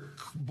you were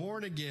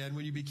born again,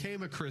 when you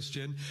became a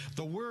Christian,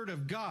 the Word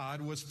of God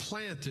was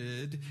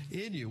planted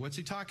in you. What's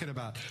he talking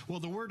about? Well,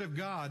 the Word of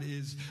God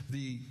is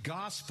the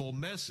gospel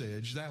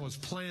message that was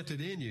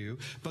planted in you.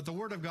 But the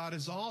Word of God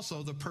is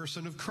also the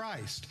person of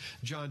Christ.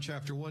 John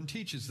chapter 1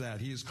 teaches that.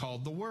 He is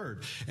called the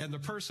Word. And the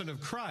person of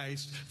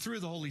Christ, through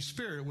the Holy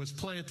Spirit, was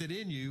planted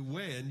in you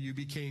when you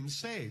became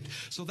saved.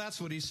 So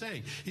that's what he's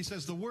saying. He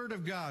says the Word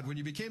of God, when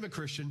you became a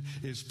Christian,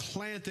 is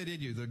planted in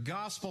you. The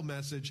gospel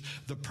message,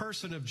 the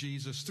person of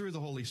Jesus through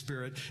the Holy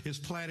Spirit is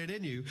planted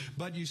in you,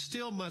 but you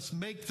still must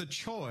make the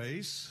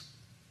choice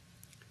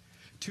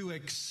to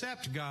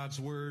accept God's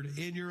word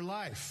in your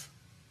life.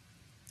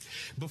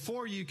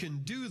 Before you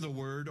can do the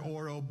word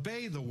or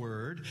obey the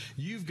word,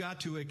 you've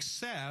got to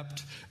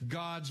accept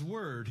God's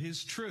word,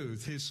 his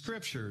truth, his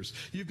scriptures.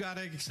 You've got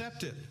to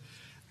accept it.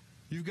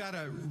 You've got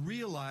to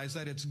realize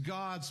that it's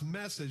God's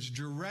message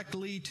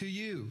directly to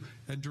you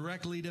and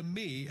directly to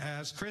me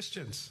as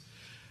Christians.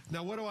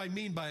 Now, what do I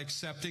mean by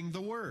accepting the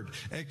word?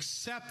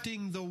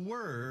 Accepting the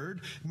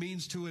word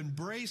means to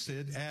embrace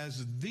it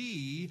as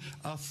the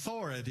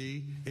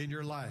authority in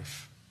your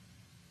life.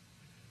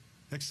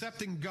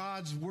 Accepting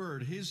God's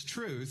word, his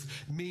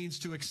truth, means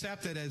to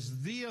accept it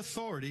as the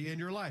authority in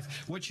your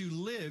life. What you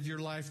live your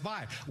life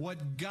by.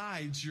 What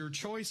guides your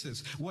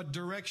choices. What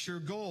directs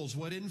your goals.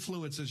 What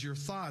influences your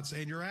thoughts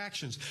and your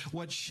actions.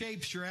 What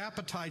shapes your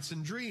appetites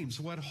and dreams.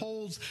 What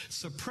holds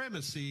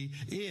supremacy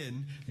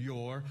in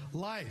your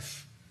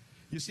life.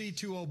 You see,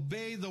 to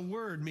obey the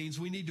word means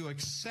we need to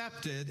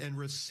accept it and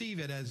receive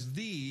it as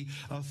the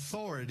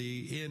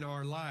authority in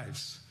our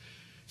lives.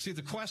 See,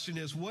 the question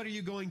is, what are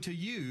you going to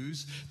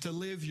use to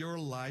live your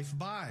life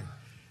by?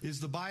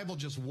 Is the Bible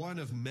just one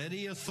of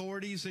many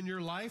authorities in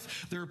your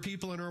life? There are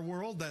people in our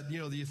world that,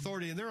 the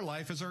authority in their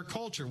life is our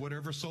culture.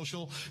 Whatever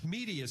social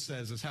media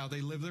says is how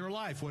they live their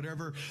life.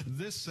 Whatever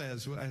this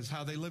says is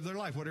how they live their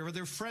life. Whatever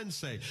their friends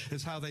say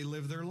is how they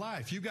live their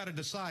life. You've got to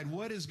decide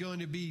what is going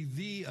to be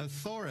the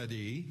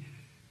authority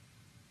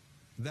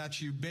that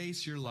you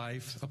base your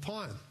life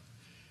upon.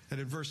 And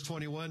in verse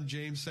 21,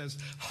 James says,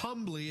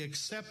 humbly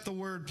accept the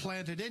word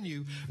planted in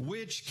you,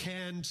 which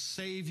can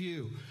save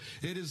you.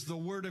 It is the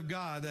word of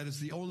God that is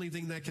the only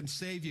thing that can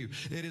save you.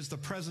 It is the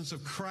presence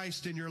of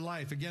Christ in your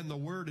life. Again, the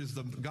word is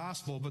the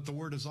gospel, but the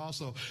word is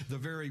also the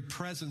very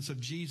presence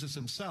of Jesus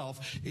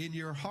himself in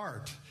your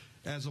heart.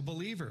 As a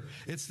believer,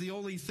 it's the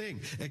only thing.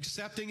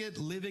 Accepting it,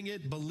 living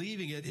it,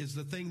 believing it is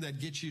the thing that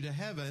gets you to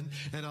heaven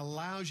and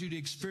allows you to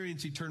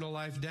experience eternal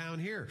life down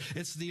here.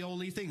 It's the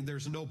only thing.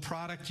 There's no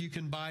product you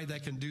can buy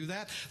that can do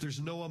that. There's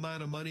no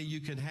amount of money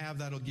you can have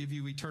that'll give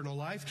you eternal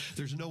life.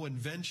 There's no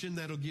invention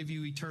that'll give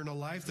you eternal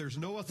life. There's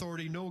no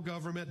authority, no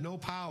government, no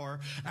power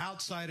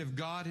outside of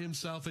God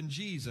himself and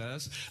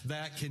Jesus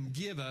that can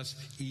give us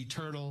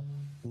eternal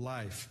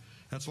life.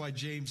 That's why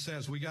James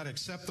says we got to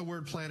accept the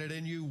word planted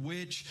in you,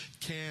 which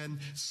can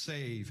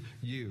save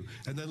you.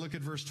 And then look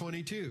at verse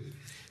 22.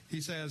 He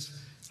says,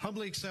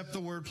 humbly accept the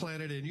word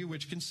planted in you,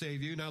 which can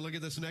save you. Now look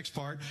at this next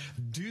part.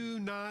 Do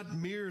not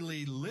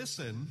merely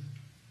listen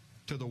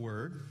to the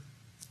word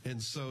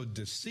and so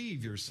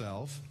deceive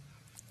yourself.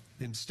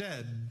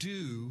 Instead,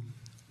 do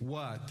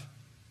what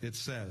it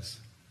says.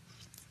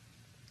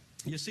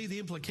 You see, the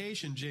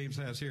implication James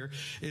has here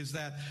is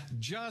that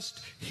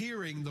just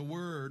hearing the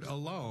word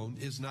alone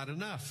is not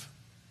enough.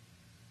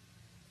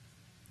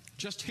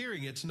 Just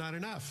hearing it's not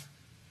enough.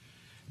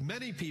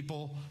 Many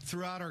people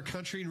throughout our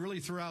country and really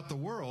throughout the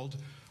world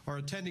or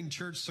attending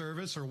church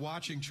service or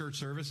watching church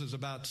service is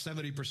about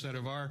 70%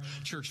 of our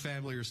church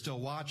family are still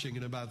watching,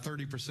 and about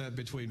 30%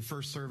 between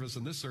first service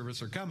and this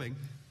service are coming.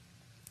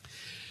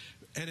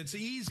 And it's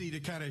easy to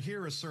kind of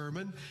hear a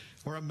sermon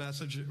or a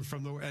message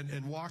from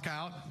and walk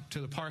out to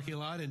the parking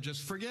lot and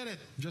just forget it.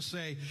 Just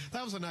say,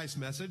 that was a nice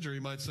message. Or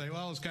you might say,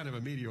 well, it's kind of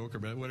a mediocre,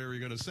 but whatever you're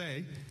going to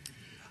say.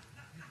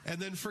 And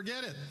then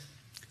forget it.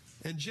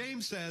 And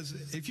James says,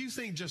 if you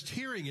think just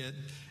hearing it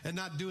and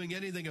not doing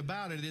anything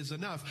about it is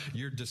enough,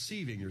 you're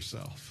deceiving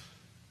yourself.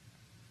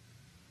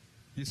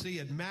 You see,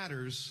 it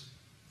matters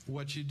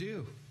what you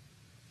do.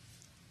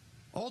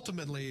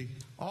 Ultimately,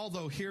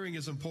 although hearing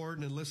is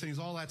important and listening is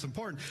all that's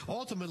important,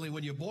 ultimately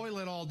when you boil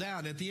it all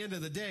down, at the end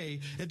of the day,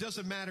 it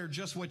doesn't matter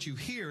just what you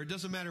hear. It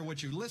doesn't matter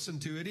what you listen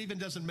to. It even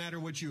doesn't matter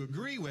what you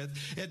agree with.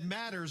 It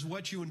matters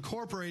what you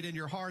incorporate in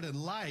your heart and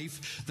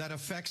life that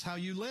affects how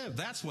you live.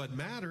 That's what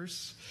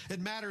matters. It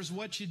matters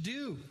what you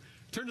do.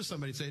 Turn to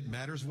somebody and say, it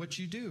matters what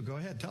you do. Go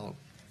ahead, tell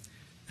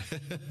them.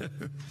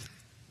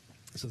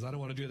 He says, I don't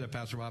want to do that,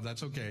 Pastor Bob.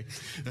 That's okay.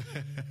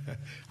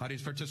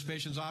 Audience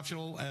participation is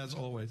optional, as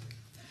always.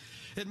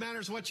 It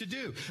matters what you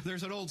do.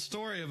 There's an old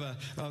story of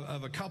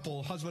a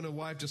couple, husband and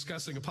wife,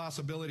 discussing a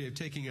possibility of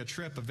taking a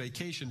trip, a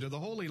vacation to the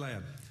Holy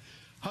Land.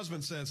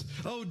 Husband says,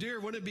 oh dear,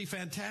 wouldn't it be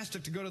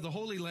fantastic to go to the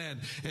Holy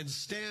Land and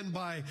stand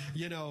by,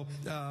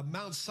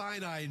 Mount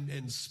Sinai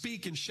and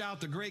speak and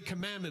shout the great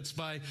commandments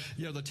by,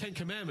 the 10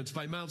 Commandments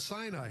by Mount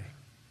Sinai.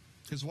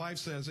 His wife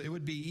says, it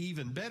would be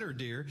even better,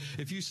 dear,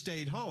 if you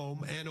stayed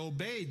home and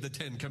obeyed the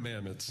 10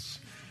 Commandments.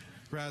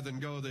 Rather than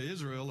go to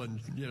Israel and,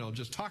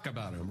 just talk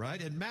about them,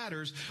 right? It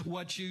matters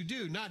what you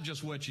do, not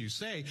just what you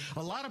say.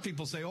 A lot of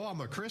people say, oh, I'm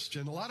a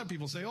Christian. A lot of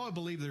people say, oh, I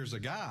believe there's a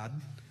God.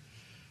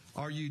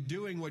 Are you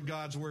doing what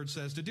God's Word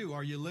says to do?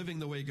 Are you living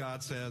the way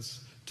God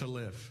says to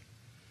live?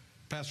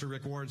 Pastor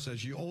Rick Warren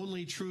says, you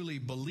only truly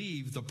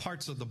believe the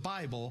parts of the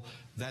Bible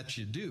that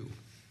you do.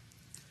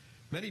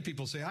 Many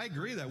people say, I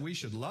agree that we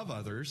should love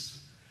others.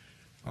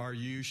 Are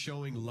you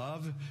showing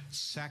love,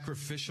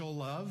 sacrificial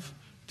love,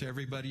 to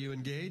everybody you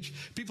engage?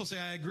 People say,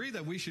 I agree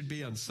that we should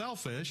be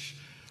unselfish.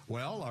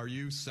 Well, are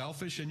you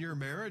selfish in your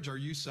marriage? Are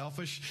you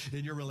selfish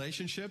in your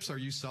relationships? Are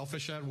you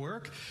selfish at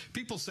work?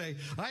 People say,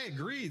 I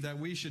agree that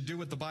we should do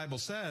what the Bible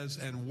says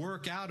and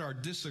work out our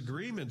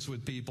disagreements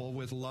with people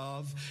with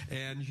love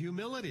and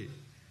humility.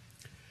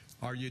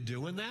 Are you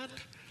doing that?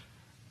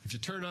 If you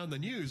turn on the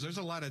news, there's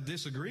a lot of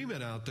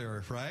disagreement out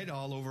there, right,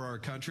 all over our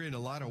country in a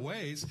lot of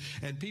ways,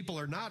 and people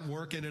are not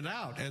working it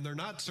out, and they're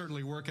not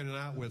certainly working it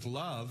out with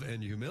love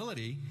and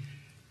humility.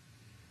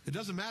 It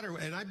doesn't matter,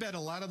 and I bet a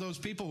lot of those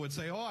people would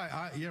say, oh,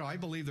 I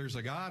believe there's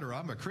a God, or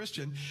I'm a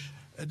Christian.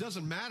 It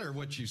doesn't matter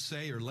what you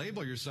say or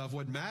label yourself.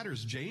 What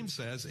matters, James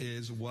says,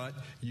 is what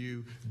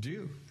you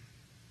do.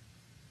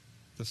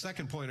 The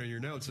second point on your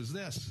notes is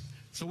this.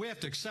 So we have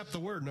to accept the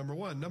word, number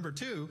one. Number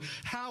two,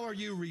 how are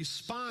you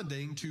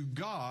responding to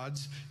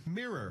God's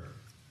mirror?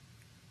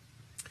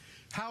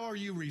 How are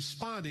you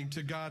responding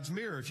to God's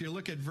mirror? If you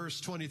look at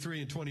verse 23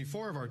 and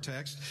 24 of our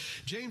text,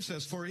 James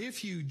says, for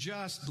if you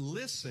just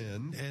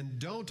listen and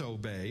don't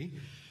obey,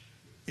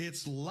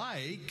 it's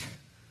like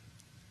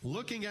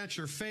looking at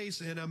your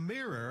face in a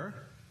mirror,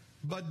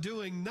 but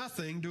doing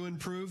nothing to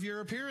improve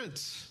your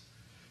appearance.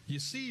 You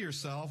see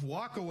yourself,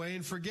 walk away,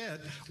 and forget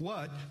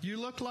what you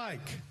look like.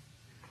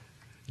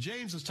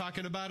 James is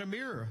talking about a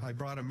mirror. I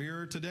brought a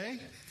mirror today.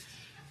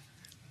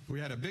 We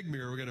had a big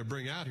mirror we're going to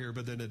bring out here,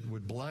 but then it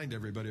would blind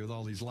everybody with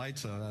all these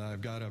lights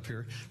I've got up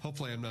here.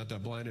 Hopefully I'm not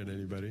blinding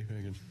anybody.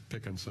 I can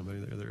pick on somebody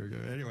there. There we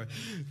go. Anyway,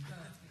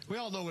 we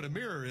all know what a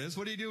mirror is.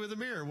 What do you do with a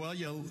mirror? Well,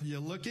 you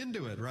look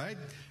into it, right?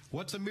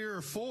 What's a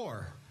mirror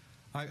for?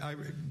 I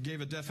gave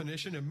a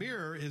definition. A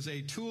mirror is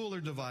a tool or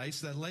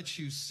device that lets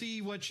you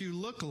see what you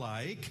look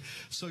like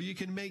so you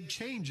can make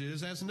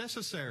changes as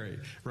necessary,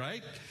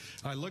 right?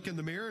 I look in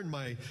the mirror and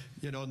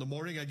in the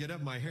morning I get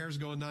up, my hair's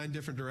going 9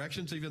 different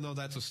directions, even though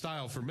that's a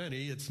style for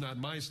many. It's not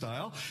my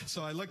style.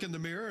 So I look in the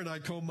mirror and I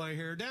comb my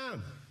hair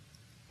down.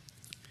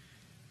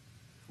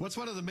 What's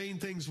one of the main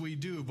things we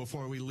do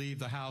before we leave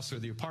the house or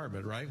the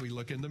apartment, right? We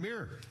look in the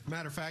mirror.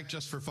 Matter of fact,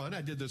 just for fun,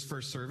 I did this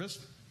first service.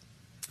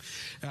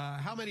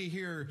 How many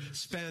here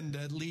spend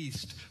at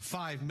least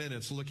 5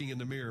 minutes looking in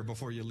the mirror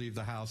before you leave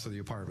the house or the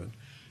apartment?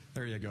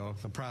 There you go.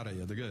 I'm proud of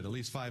you. They're good. At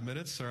least 5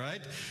 minutes, all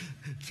right?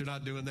 If you're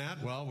not doing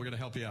that, well, we're going to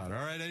help you out.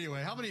 All right,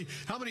 anyway, how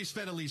many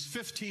spend at least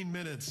 15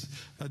 minutes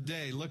a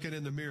day looking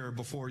in the mirror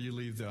before you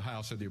leave the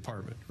house or the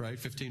apartment, right?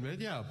 15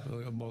 minutes? Yeah,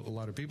 a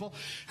lot of people.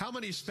 How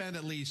many spend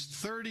at least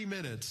 30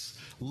 minutes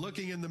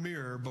looking in the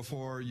mirror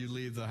before you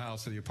leave the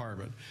house or the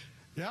apartment?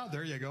 Yeah,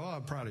 there you go.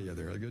 I'm proud of you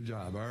there. Good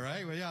job. All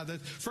right. Well, yeah, the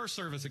first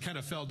service, it kind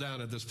of fell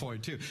down at this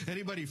point, too.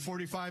 Anybody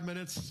 45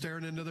 minutes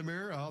staring into the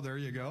mirror? Oh, there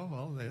you go.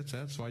 Well,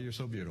 that's why you're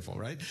so beautiful,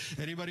 right?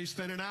 Anybody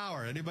spend an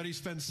hour? Anybody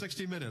spend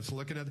 60 minutes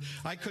looking at...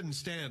 I couldn't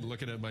stand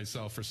looking at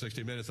myself for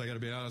 60 minutes. I got to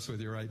be honest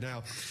with you right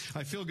now.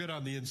 I feel good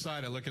on the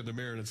inside. I look in the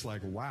mirror, and it's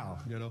like, wow,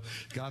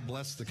 God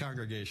bless the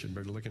congregation.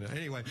 But looking at...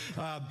 Anyway,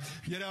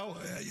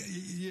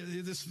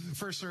 this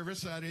first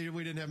service,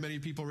 we didn't have many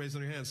people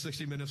raising their hands.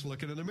 60 minutes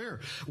looking in the mirror.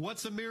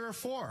 What's a mirror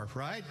for,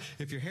 right?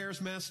 If your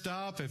hair's messed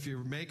up, if your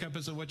makeup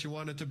isn't what you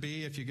want it to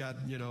be, if you got,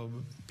 a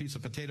piece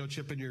of potato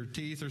chip in your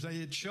teeth or something,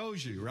 it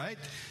shows you, right?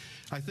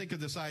 I think of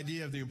this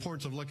idea of the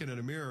importance of looking in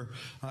a mirror.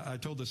 I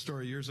told this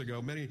story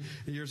many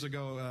years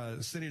ago.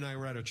 Cindy and I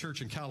were at a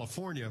church in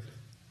California.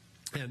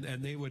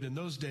 And they would, in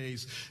those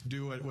days,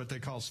 do what they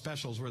call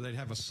specials, where they'd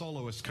have a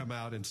soloist come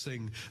out and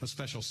sing a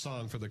special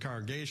song for the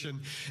congregation.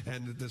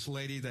 And this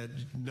lady that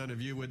none of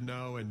you would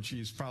know, and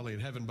she's probably in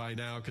heaven by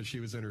now because she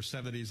was in her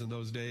 70s in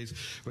those days,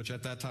 which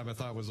at that time I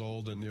thought was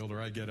old, and the older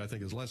I get, I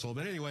think is less old.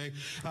 But anyway,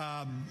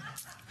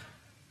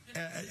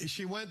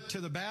 she went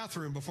to the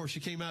bathroom before she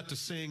came out to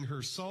sing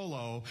her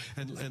solo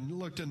and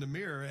looked in the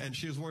mirror, and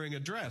she was wearing a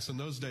dress. In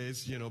those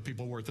days,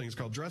 people wore things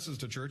called dresses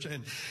to church.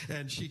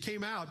 And she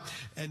came out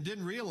and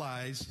didn't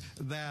realize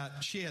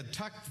that she had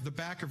tucked the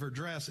back of her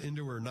dress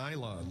into her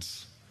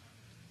nylons.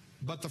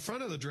 But the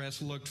front of the dress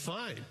looked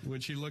fine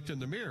when she looked in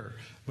the mirror.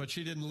 But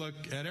she didn't look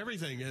at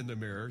everything in the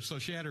mirror. So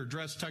she had her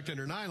dress tucked in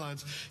her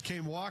nylons,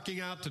 came walking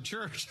out to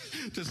church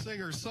to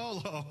sing her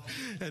solo.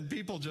 And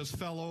people just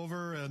fell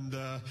over. And,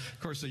 of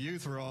course, the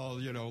youth were all,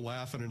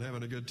 laughing and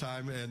having a good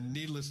time. And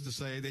needless to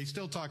say, they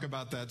still talk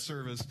about that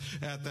service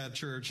at that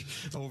church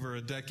over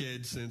a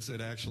decade since it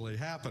actually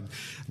happened.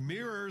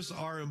 Mirrors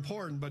are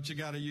important, but you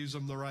got to use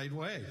them the right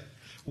way.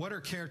 What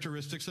are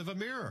characteristics of a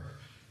mirror?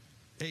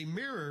 A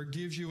mirror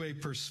gives you a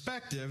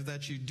perspective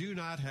that you do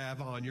not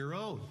have on your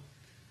own.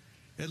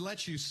 It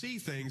lets you see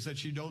things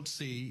that you don't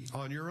see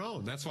on your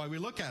own. That's why we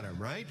look at them,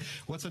 right?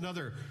 What's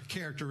another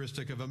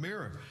characteristic of a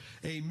mirror?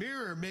 A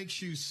mirror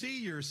makes you see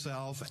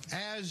yourself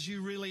as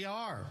you really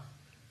are,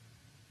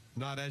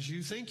 not as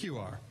you think you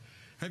are.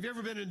 Have you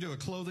ever been into a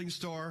clothing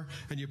store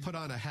and you put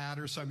on a hat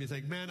or something? You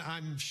think, man,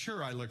 I'm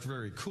sure I look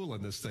very cool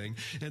in this thing.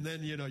 And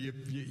then, you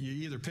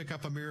either pick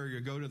up a mirror or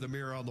you go to the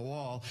mirror on the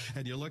wall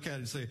and you look at it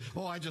and say,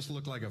 oh, I just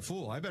look like a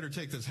fool. I better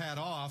take this hat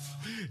off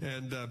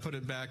and put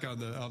it back on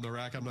the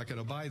rack. I'm not going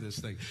to buy this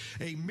thing.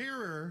 A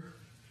mirror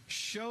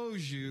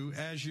shows you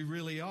as you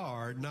really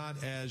are,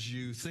 not as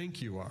you think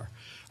you are.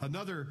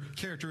 Another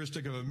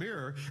characteristic of a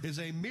mirror is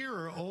a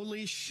mirror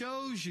only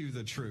shows you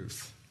the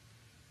truth.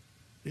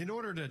 In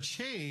order to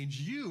change,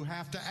 you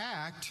have to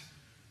act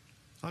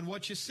on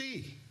what you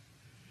see.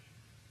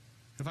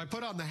 If I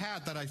put on the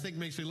hat that I think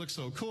makes me look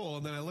so cool,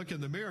 and then I look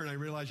in the mirror and I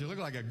realize you look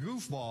like a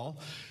goofball,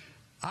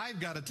 I've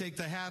got to take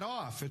the hat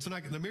off.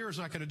 The mirror's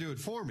not going to do it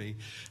for me.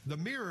 The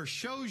mirror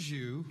shows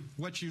you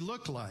what you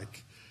look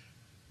like,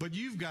 but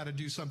you've got to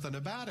do something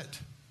about it.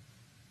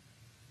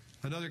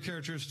 Another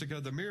characteristic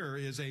of the mirror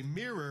is a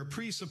mirror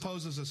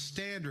presupposes a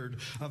standard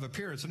of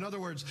appearance. In other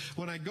words,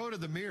 when I go to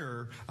the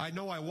mirror, I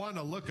know I want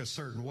to look a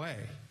certain way.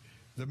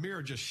 The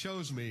mirror just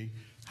shows me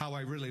how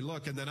I really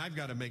look, and then I've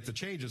got to make the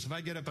changes. If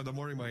I get up in the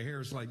morning, my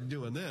hair is like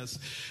doing this,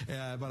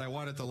 but I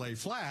want it to lay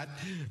flat,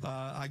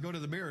 I go to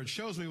the mirror, it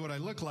shows me what I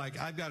look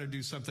like. I've got to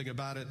do something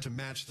about it to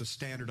match the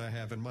standard I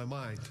have in my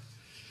mind.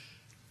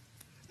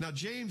 Now,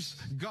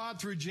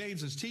 God through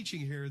James is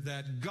teaching here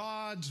that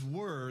God's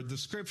Word, the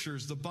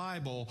Scriptures, the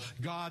Bible,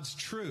 God's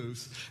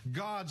truth,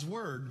 God's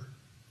Word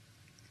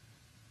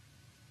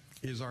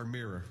is our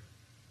mirror.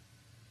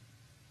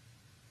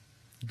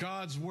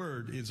 God's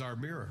Word is our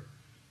mirror.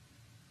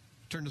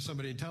 Turn to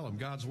somebody and tell them,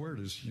 God's Word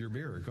is your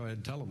mirror. Go ahead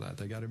and tell them that.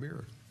 They got a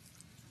mirror.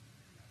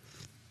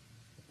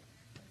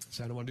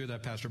 Say, I don't want to do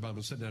that, Pastor Bob.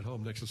 I'm sitting at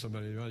home next to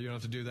somebody. Well, you don't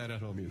have to do that at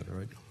home either,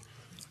 right?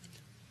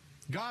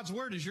 God's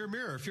Word is your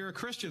mirror if you're a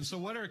Christian. So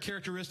what are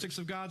characteristics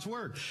of God's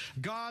Word?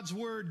 God's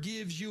Word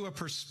gives you a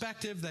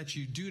perspective that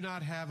you do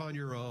not have on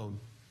your own.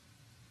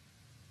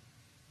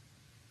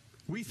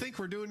 We think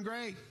we're doing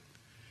great.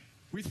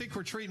 We think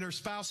we're treating our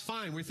spouse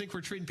fine. We think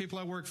we're treating people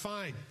at work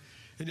fine.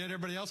 And yet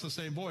everybody else is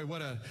saying, boy,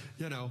 what a,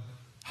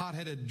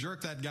 hot-headed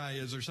jerk that guy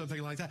is or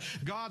something like that.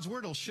 God's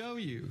Word will show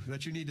you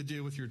that you need to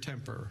deal with your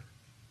temper.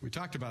 We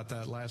talked about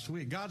that last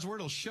week. God's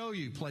Word will show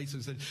you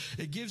places that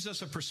it gives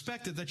us a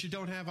perspective that you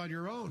don't have on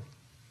your own.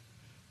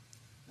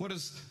 What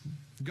does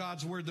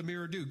God's Word, the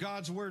mirror, do?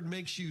 God's Word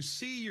makes you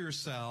see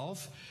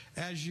yourself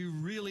as you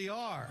really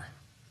are,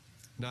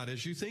 not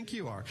as you think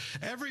you are.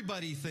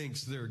 Everybody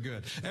thinks they're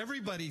good.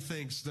 Everybody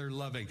thinks they're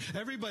loving.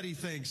 Everybody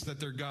thinks that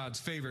they're God's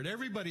favorite.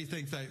 Everybody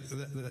thinks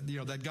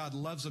that God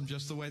loves them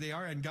just the way they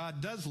are, and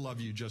God does love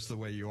you just the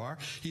way you are.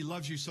 He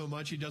loves you so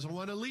much He doesn't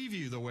want to leave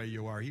you the way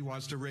you are. He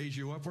wants to raise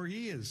you up where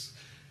He is.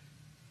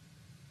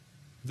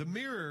 The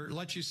mirror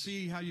lets you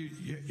see how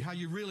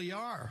you really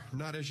are,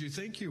 not as you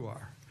think you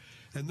are.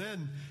 And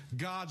then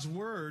God's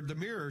Word, the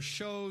mirror,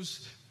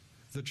 shows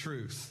the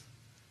truth.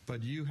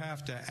 But you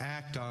have to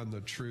act on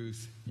the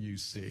truth you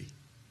see.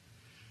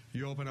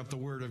 You open up the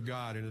Word of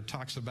God, and it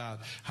talks about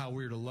how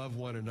we're to love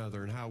one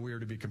another and how we're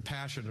to be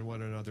compassionate to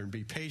one another and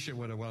be patient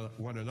with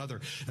one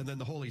another. And then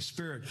the Holy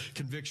Spirit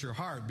convicts your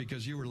heart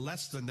because you were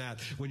less than that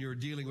when you were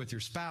dealing with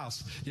your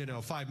spouse,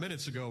 5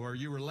 minutes ago, or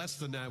you were less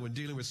than that when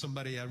dealing with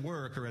somebody at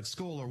work or at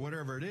school or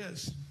whatever it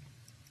is.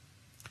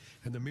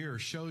 And the mirror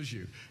shows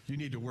you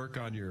need to work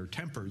on your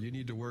temper. You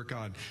need to work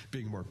on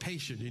being more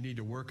patient. You need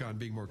to work on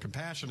being more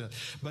compassionate.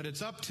 But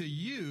it's up to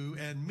you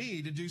and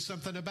me to do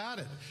something about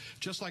it.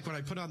 Just like when I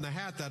put on the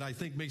hat that I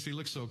think makes me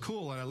look so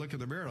cool, and I look in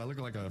the mirror and I look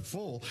like a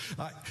fool.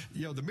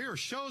 The mirror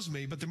shows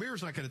me, but the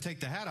mirror's not going to take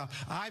the hat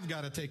off. I've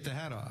got to take the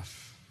hat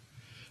off.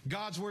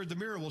 God's word, the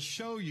mirror, will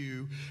show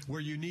you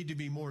where you need to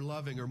be more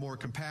loving or more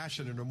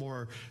compassionate or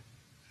more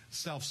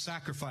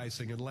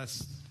self-sacrificing and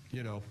less,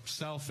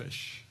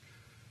 selfish.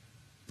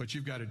 But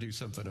you've got to do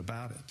something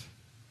about it.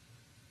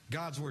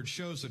 God's word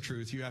shows the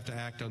truth. You have to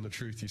act on the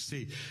truth you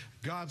see.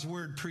 God's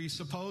word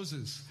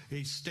presupposes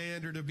a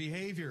standard of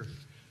behavior.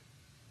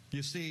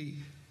 You see,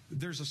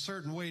 there's a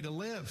certain way to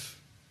live.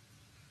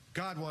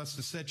 God wants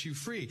to set you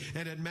free.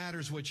 And it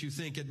matters what you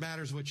think. It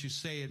matters what you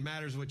say. It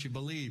matters what you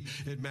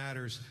believe. It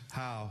matters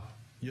how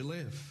you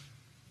live.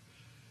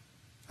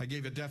 I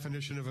gave a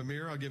definition of a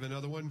mirror. I'll give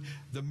another one.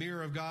 The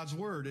mirror of God's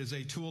word is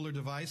a tool or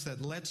device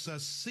that lets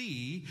us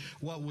see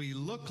what we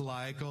look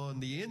like on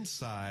the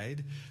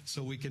inside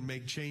so we can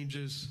make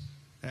changes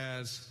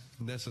as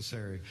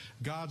necessary.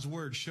 God's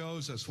word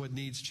shows us what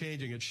needs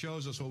changing. It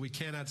shows us what we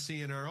cannot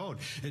see in our own.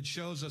 It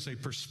shows us a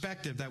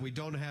perspective that we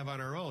don't have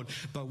on our own,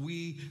 but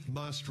we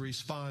must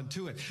respond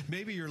to it.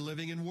 Maybe you're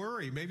living in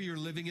worry. Maybe you're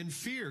living in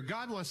fear.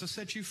 God wants to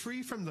set you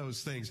free from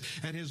those things,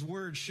 and his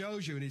word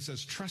shows you, and he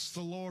says, trust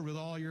the Lord with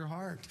all your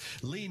heart.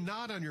 Lean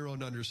not on your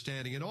own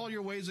understanding. In all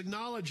your ways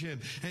acknowledge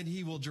him, and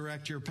he will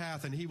direct your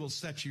path, and he will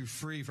set you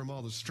free from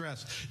all the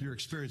stress you're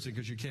experiencing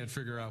because you can't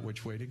figure out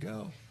which way to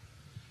go.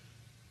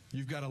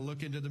 You've got to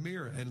look into the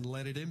mirror and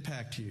let it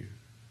impact you.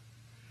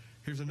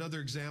 Here's another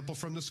example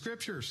from the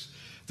scriptures.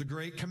 The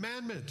great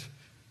commandment.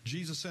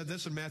 Jesus said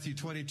this in Matthew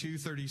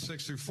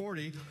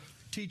 22:36-40.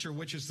 Teacher,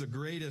 which is the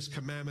greatest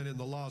commandment in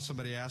the law?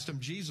 Somebody asked him.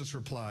 Jesus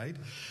replied,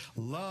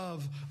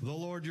 love the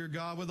Lord your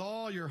God with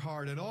all your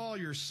heart and all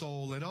your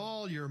soul and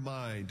all your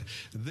mind.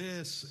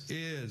 This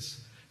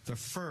is the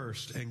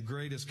first and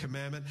greatest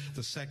commandment.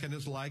 The second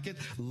is like it.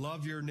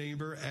 Love your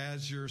neighbor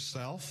as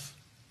yourself.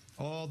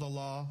 All the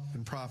law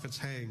and prophets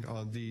hang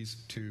on these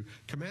two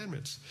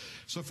commandments.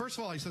 So first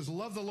of all, he says,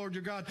 love the Lord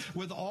your God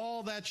with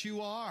all that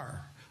you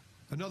are.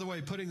 Another way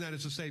of putting that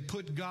is to say,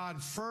 put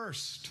God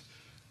first.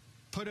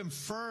 Put him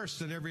first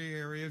in every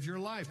area of your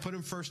life. Put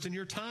him first in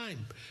your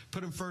time.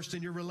 Put him first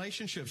in your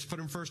relationships. Put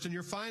him first in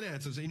your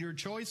finances, in your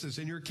choices,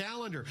 in your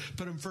calendar.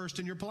 Put him first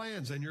in your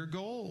plans and your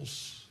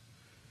goals.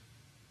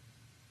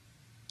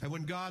 And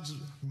when God's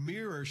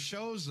mirror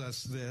shows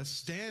us this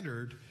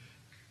standard,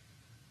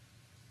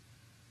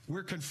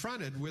 we're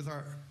confronted with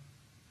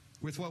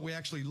what we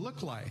actually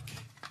look like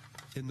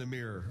in the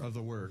mirror of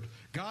the Word.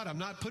 God, I'm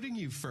not putting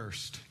you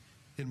first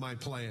in my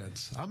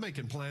plans. I'm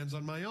making plans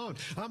on my own.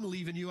 I'm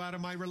leaving you out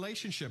of my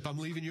relationship. I'm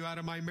leaving you out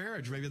of my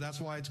marriage. Maybe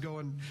that's why it's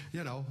going,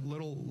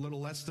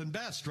 little less than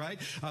best, right?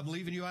 I'm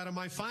leaving you out of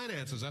my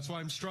finances. That's why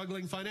I'm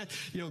struggling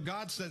financially.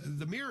 God said,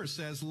 the mirror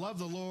says, love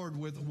the Lord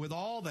with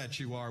all that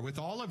you are, with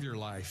all of your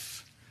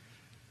life.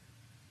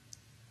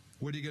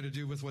 What are you going to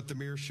do with what the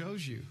mirror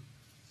shows you?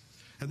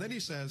 And then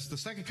he says, the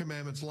second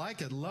commandment's like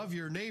it. Love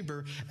your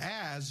neighbor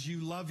as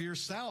you love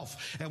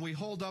yourself. And we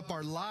hold up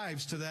our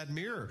lives to that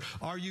mirror.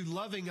 Are you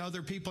loving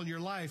other people in your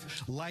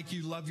life like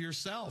you love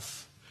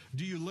yourself?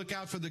 Do you look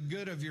out for the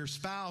good of your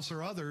spouse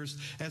or others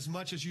as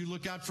much as you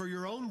look out for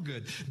your own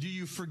good? Do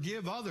you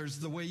forgive others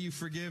the way you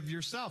forgive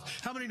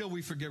yourself? How many know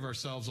we forgive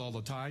ourselves all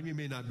the time? You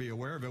may not be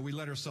aware of it. We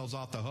let ourselves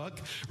off the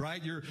hook,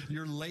 right? You're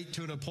late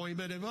to an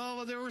appointment and,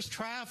 there was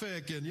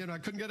traffic and, I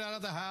couldn't get out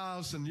of the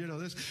house and,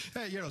 this.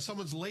 Hey,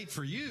 someone's late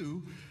for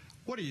you.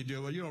 What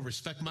do? Well, you don't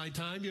respect my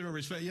time. You don't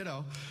respect,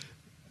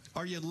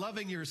 Are you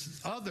loving your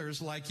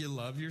others like you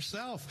love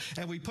yourself?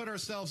 And we put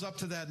ourselves up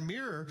to that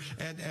mirror,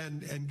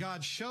 and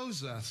God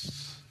shows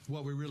us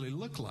what we really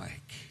look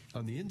like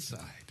on the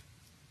inside.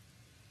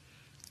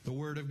 The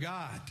Word of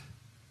God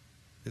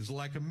is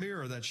like a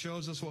mirror that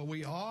shows us what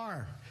we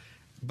are,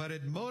 but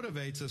it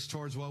motivates us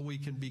towards what we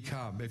can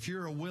become. If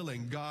you're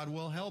willing, God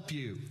will help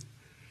you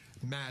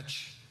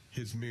match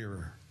his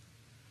mirror.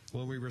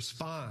 When we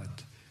respond,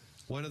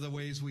 one of the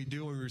ways we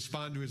do when we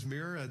respond to his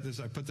mirror,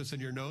 I put this in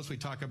your notes, we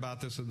talk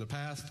about this in the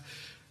past,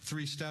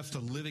 3 steps to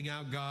living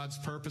out God's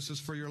purposes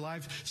for your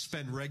life.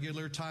 Spend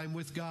regular time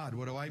with God.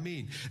 What do I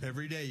mean?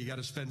 Every day you got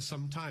to spend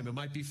some time. It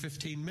might be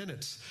 15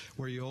 minutes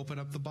where you open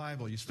up the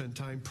Bible, you spend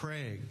time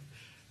praying.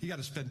 You got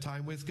to spend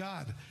time with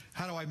God.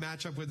 How do I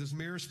match up with his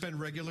mirror? Spend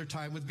regular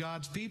time with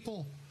God's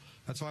people.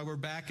 That's why we're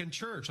back in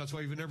church. That's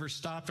why we've never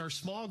stopped our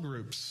small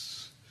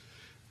groups,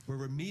 where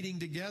we're meeting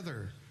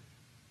together.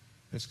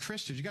 As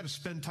Christians, you got to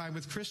spend time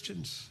with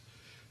Christians.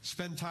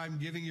 Spend time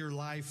giving your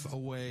life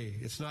away.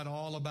 It's not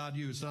all about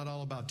you. It's not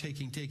all about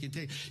taking.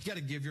 You got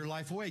to give your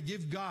life away.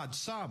 Give God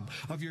some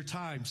of your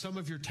time, some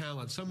of your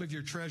talent, some of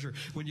your treasure.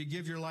 When you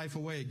give your life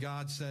away,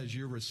 God says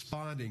you're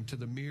responding to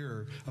the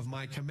mirror of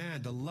my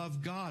command to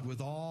love God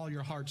with all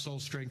your heart, soul,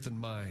 strength, and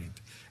mind,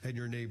 and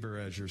your neighbor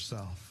as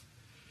yourself.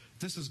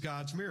 This is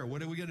God's mirror.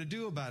 What are we going to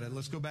do about it?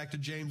 Let's go back to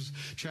James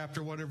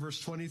chapter 1 and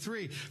verse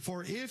 23.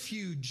 For if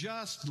you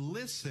just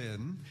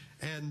listen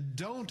and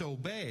don't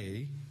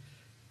obey,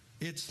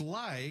 it's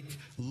like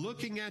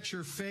looking at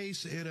your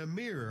face in a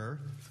mirror,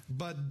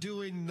 but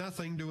doing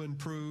nothing to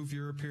improve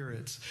your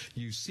appearance.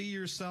 You see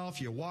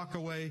yourself, you walk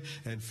away,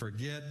 and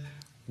forget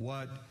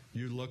what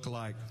you look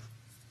like.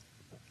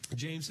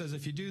 James says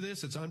if you do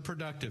this, it's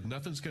unproductive.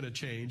 Nothing's going to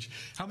change.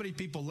 How many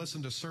people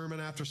listen to sermon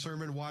after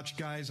sermon, watch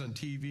guys on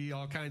TV,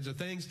 all kinds of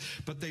things,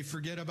 but they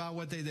forget about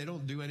what they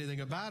don't do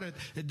anything about it.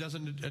 It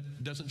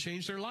doesn't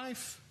change their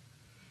life.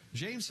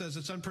 James says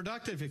it's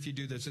unproductive if you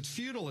do this. It's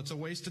futile. It's a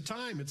waste of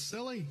time. It's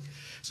silly.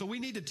 So we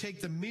need to take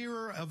the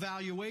mirror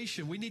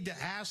evaluation. We need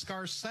to ask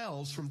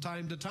ourselves from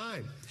time to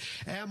time,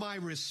 am I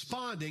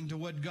responding to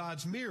what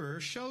God's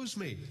mirror shows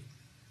me?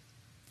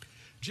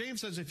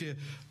 James says if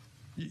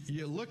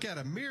you look at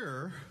a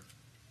mirror,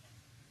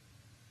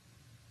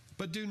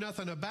 but do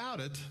nothing about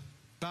it,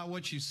 about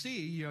what you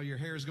see, your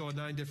hair's going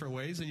 9 different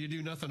ways, and you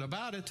do nothing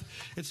about it.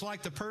 It's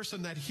like the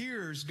person that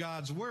hears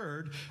God's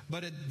word,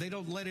 but they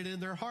don't let it in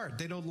their heart.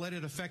 They don't let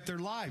it affect their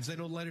lives. They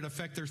don't let it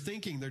affect their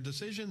thinking, their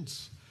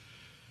decisions.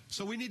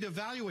 So we need to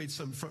evaluate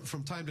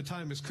from time to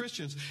time as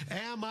Christians.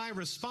 Am I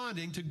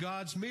responding to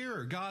God's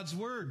mirror, God's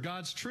word,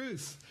 God's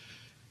truth?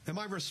 Am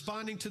I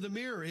responding to the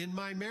mirror in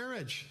my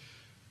marriage?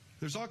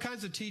 There's all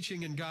kinds of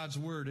teaching in God's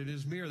word, in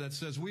his mirror, that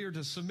says we are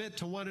to submit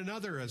to one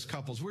another as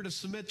couples. We're to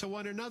submit to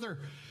one another.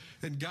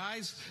 And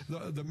guys,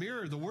 the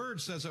mirror, the word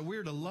says that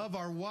we're to love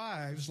our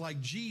wives like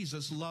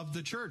Jesus loved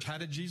the church. How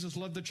did Jesus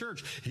love the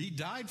church? He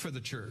died for the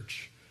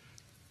church.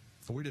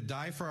 Are we to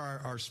die for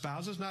our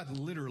spouses? Not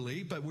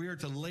literally, but we are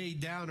to lay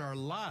down our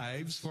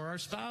lives for our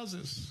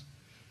spouses.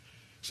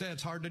 Say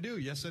it's hard to do.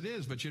 Yes, it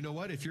is. But you know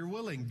what? If you're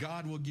willing,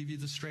 God will give you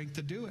the strength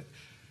to do it.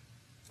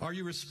 Are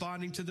you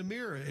responding to the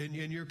mirror in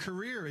your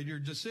career, in your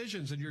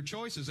decisions, in your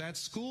choices at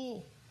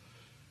school,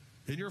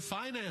 in your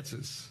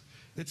finances?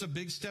 It's a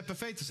big step of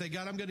faith to say,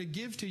 God, I'm going to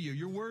give to you.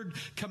 Your word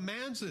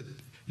commands it.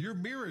 Your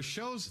mirror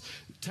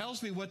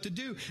tells me what to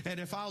do. And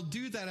if I'll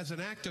do that as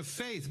an act of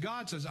faith,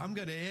 God says, I'm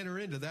going to enter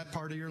into that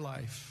part of your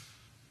life.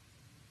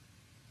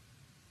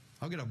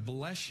 I'm going to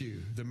bless you,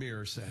 the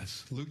mirror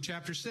says. Luke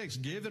chapter 6,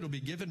 give, it'll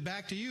be given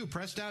back to you.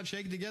 Pressed down,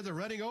 shaken together,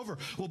 running over,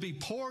 will be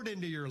poured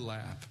into your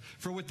lap.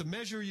 For with the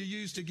measure you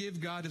use to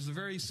give God is the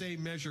very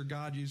same measure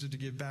God uses to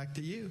give back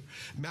to you.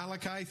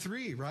 Malachi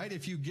 3, right?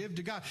 If you give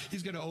to God,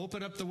 he's going to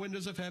open up the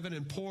windows of heaven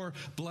and pour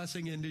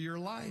blessing into your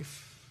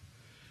life.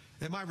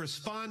 Am I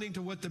responding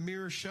to what the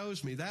mirror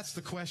shows me? That's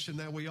the question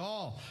that we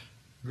all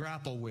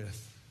grapple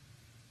with.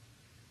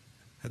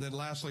 And then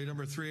lastly,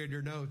 number 3 in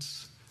your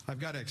notes. I've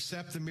got to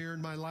accept the mirror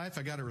in my life.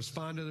 I've got to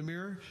respond to the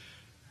mirror.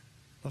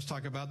 Let's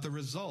talk about the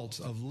results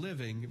of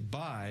living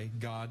by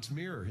God's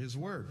mirror, his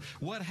word.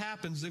 What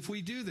happens if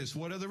we do this?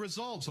 What are the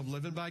results of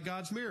living by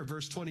God's mirror?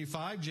 Verse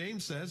 25,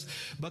 James says,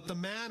 but the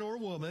man or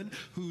woman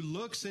who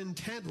looks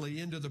intently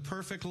into the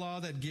perfect law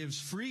that gives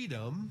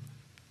freedom,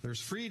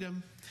 there's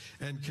freedom,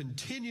 and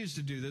continues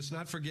to do this,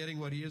 not forgetting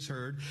what he has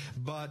heard,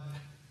 but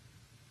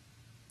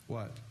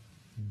what?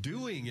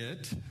 Doing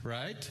it,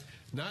 right?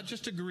 Not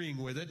just agreeing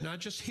with it, not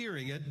just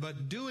hearing it,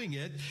 but doing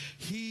it,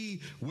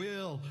 he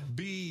will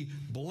be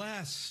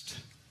blessed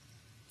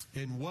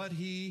in what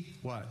he,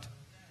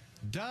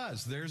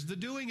 does. There's the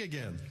doing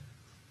again.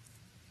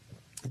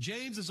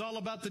 James is all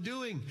about the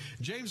doing.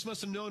 James must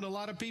have known a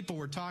lot of people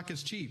where talk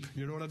is cheap.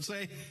 You know what I'm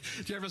saying?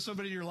 Do you ever have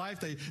somebody in your life,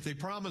 they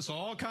promise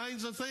all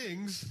kinds of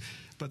things,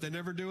 but they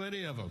never do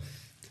any of them?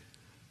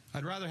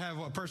 I'd rather have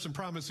a person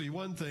promise me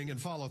one thing and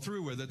follow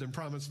through with it than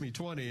promise me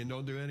 20 and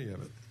don't do any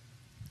of it.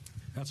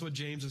 That's what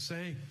James is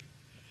saying.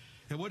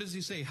 And what does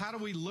he say? How do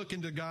we look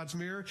into God's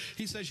mirror?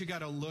 He says you got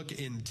to look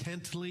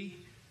intently.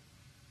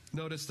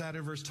 Notice that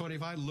in verse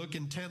 25, look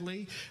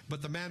intently.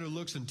 But the man who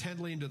looks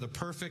intently into the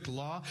perfect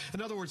law,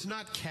 in other words,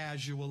 not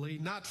casually,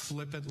 not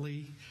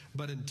flippantly,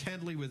 but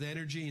intently with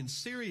energy and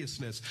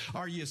seriousness.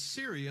 Are you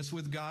serious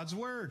with God's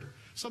word?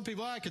 Some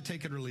people, I could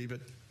take it or leave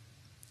it.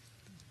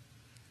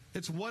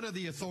 It's one of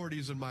the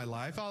authorities in my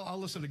life. I'll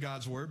listen to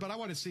God's word, but I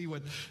want to see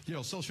what,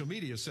 social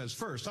media says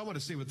first. I want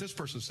to see what this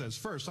person says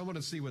first. I want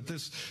to see what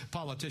this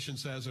politician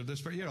says or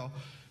this,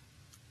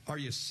 Are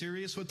you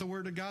serious with the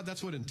word of God?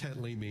 That's what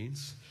intently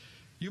means.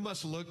 You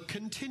must look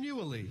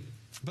continually.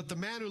 But the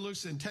man who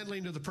looks intently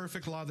into the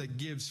perfect law that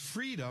gives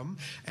freedom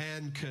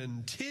and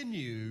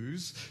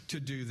continues to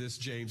do this,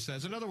 James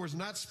says. In other words,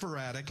 not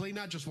sporadically,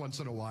 not just once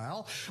in a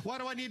while. Why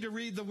do I need to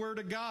read the word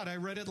of God? I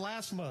read it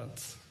last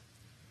month.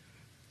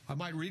 I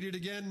might read it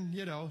again,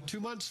 2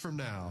 months from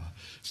now.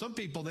 Some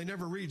people, they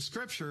never read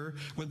Scripture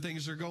when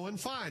things are going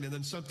fine. And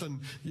then something,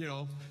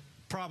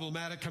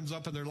 problematic comes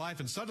up in their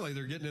life, and suddenly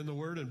they're getting in the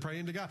Word and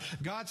praying to God.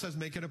 God says,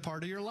 make it a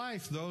part of your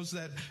life. Those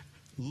that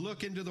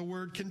look into the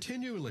Word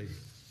continually.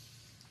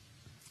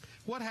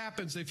 What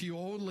happens if you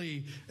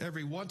only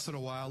every once in a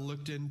while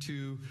looked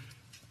into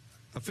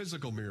a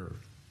physical mirror?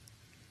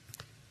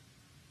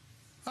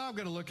 I'm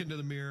going to look into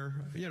the mirror,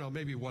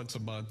 maybe once a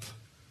month,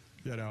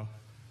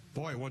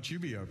 Boy, won't you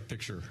be a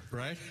picture,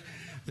 right?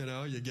 You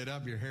know, you get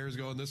up, your hair's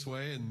going this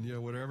way,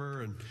 and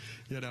whatever, and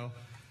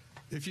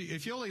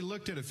if you only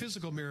looked at a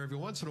physical mirror every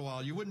once in a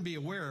while, you wouldn't be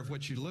aware of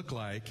what you look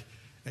like,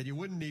 and you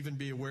wouldn't even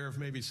be aware of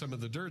maybe some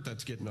of the dirt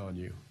that's getting on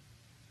you.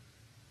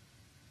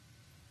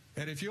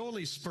 And if you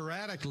only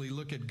sporadically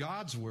look at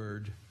God's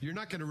Word, you're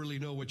not going to really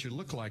know what you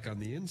look like on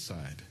the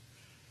inside,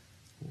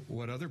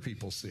 what other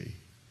people see.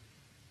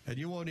 And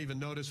you won't even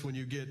notice when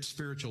you get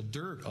spiritual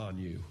dirt on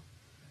you.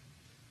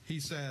 He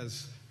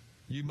says,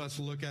 you must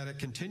look at it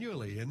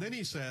continually. And then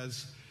he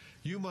says,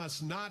 you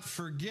must not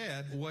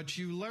forget what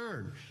you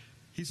learn.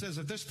 He says,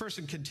 if this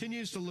person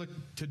continues to look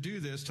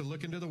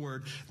into the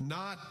Word,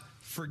 not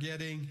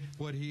forgetting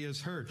what he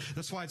has heard.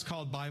 That's why it's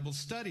called Bible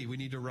study. We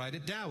need to write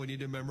it down. We need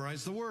to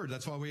memorize the Word.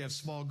 That's why we have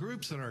small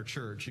groups in our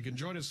church. You can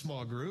join a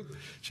small group.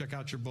 Check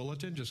out your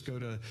bulletin. Just go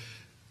to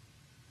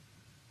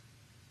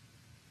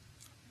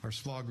our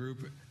small group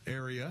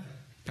area.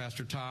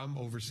 Pastor Tom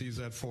oversees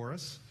that for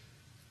us.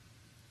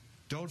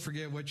 Don't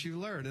forget what you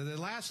learned. And then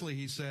lastly,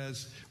 he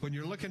says, when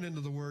you're looking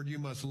into the Word, you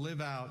must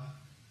live out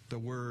the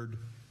Word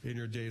in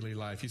your daily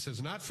life. He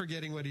says, not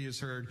forgetting what he has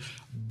heard,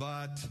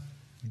 but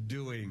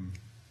doing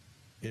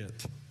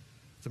it.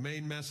 The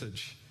main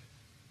message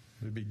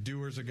would be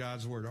doers of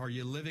God's Word. Are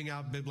you living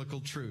out biblical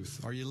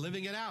truth? Are you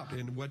living it out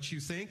in what you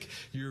think,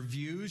 your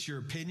views, your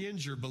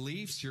opinions, your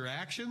beliefs, your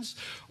actions?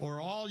 Or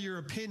all your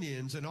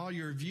opinions and all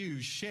your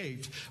views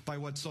shaped by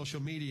what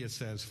social media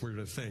says we're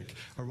to think,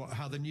 or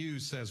how the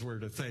news says we're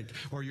to think,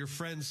 or your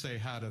friends say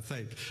how to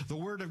think? The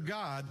Word of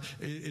God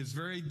is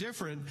very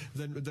different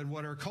than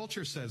what our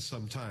culture says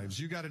sometimes.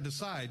 You got to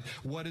decide,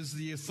 what is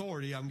the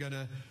authority I'm going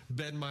to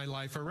bend my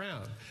life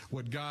around?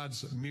 What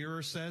God's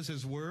mirror says,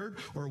 His Word,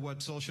 or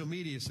what social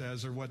media says,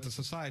 or what the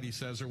society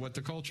says, or what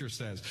the culture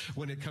says?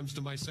 When it comes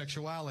to my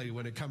sexuality,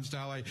 when it comes to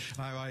how I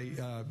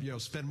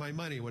spend my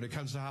money, when it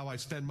comes to how I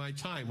spend my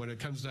time, when it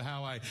comes to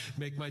how I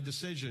make my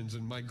decisions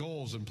and my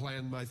goals and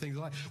plan my things,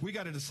 we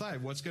got to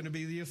decide what's going to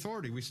be the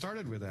authority. We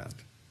started with that.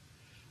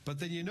 But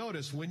then you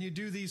notice, when you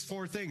do these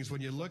four things, when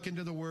you look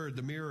into the Word,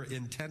 the mirror,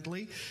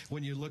 intently,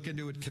 when you look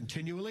into it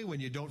continually, when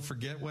you don't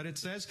forget what it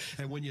says,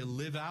 and when you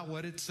live out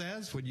what it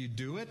says, when you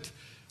do it,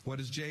 what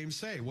does James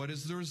say? What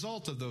is the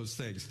result of those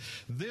things?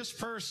 This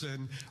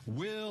person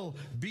will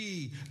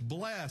be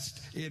blessed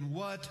in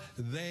what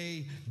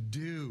they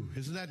do.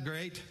 Isn't that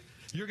great?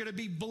 You're going to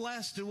be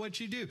blessed in what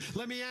you do.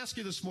 Let me ask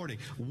you this morning,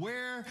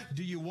 where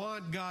do you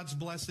want God's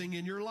blessing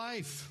in your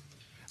life?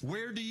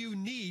 Where do you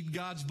need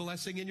God's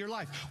blessing in your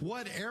life?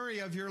 What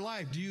area of your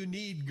life do you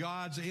need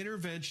God's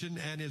intervention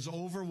and His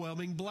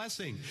overwhelming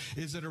blessing?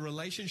 Is it a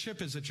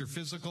relationship? Is it your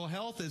physical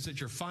health? Is it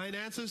your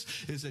finances?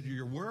 Is it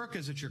your work?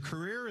 Is it your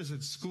career? Is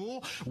it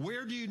school?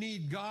 Where do you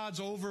need God's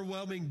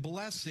overwhelming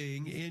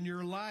blessing in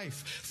your life?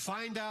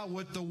 Find out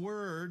what the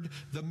Word,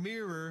 the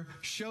mirror,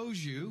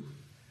 shows you,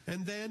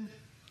 and then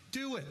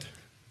do it.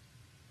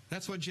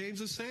 That's what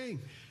James is saying.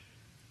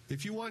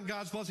 If you want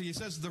God's blessing, he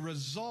says the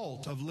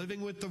result of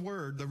living with the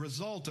Word, the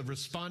result of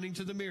responding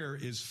to the mirror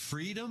is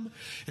freedom.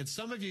 And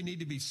some of you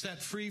need to be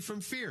set free from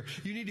fear.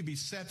 You need to be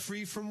set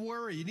free from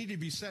worry. You need to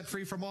be set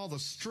free from all the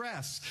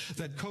stress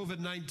that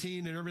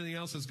COVID-19 and everything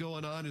else that's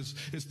going on is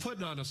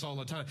putting on us all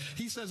the time.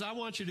 He says, I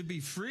want you to be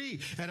free,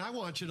 and I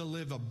want you to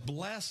live a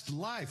blessed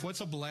life.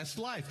 What's a blessed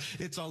life?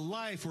 It's a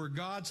life where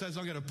God says,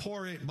 I'm going to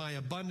pour my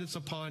abundance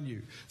upon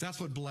you. That's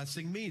what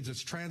blessing means.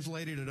 It's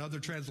translated in other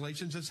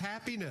translations as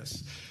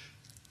happiness.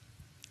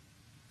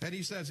 And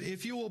he says,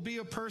 if you will be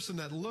a person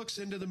that looks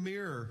into the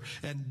mirror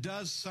and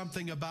does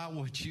something about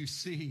what you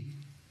see,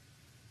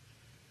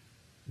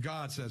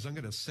 God says, I'm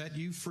going to set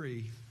you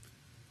free,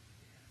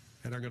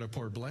 and I'm going to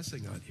pour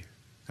blessing on you.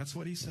 That's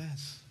what he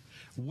says.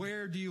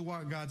 Where do you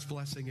want God's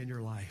blessing in your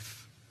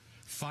life?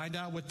 Find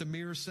out what the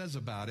mirror says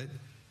about it,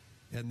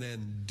 and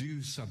then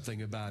do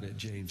something about it,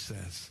 James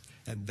says.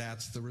 And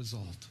that's the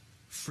result.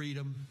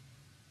 Freedom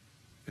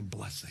and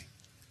blessing.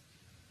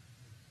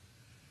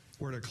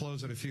 We're going to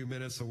close in a few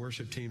minutes. The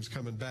worship team's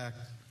coming back.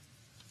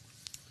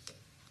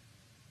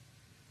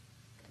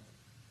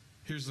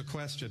 Here's the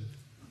question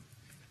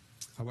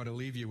I want to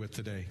leave you with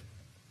today.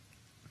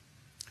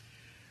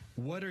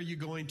 What are you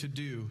going to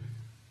do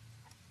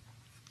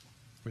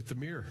with the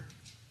mirror?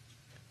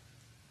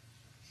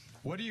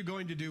 What are you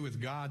going to do with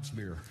God's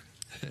mirror?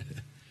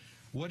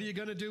 What are you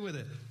going to do with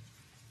it?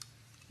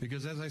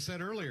 Because as I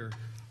said earlier,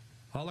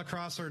 all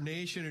across our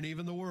nation and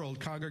even the world,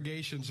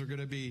 congregations are going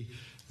to be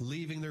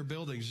leaving their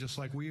buildings just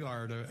like we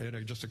are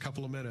in just a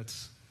couple of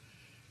minutes.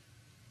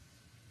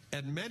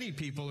 And many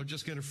people are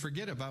just going to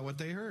forget about what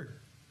they heard.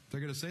 They're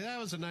going to say, that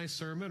was a nice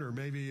sermon, or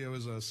maybe it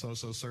was a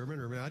so-so sermon,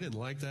 or I didn't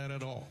like that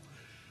at all.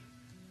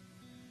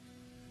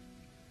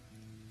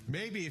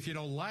 Maybe if you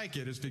don't like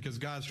it, it's because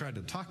God's trying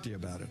to talk to you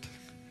about it.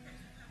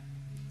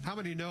 How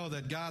many know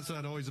that God's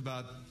not always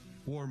about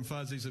warm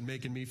fuzzies and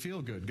making me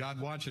feel good? God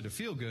wants you to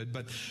feel good,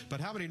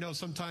 but how many know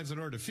sometimes in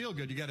order to feel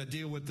good, you got to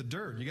deal with the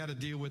dirt, you got to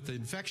deal with the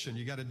infection,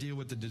 you got to deal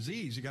with the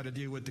disease, you got to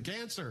deal with the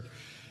cancer.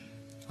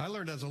 I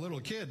learned as a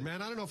little kid,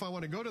 man, I don't know if I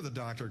want to go to the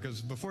doctor,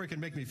 because before he can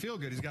make me feel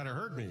good, he's got to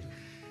hurt me.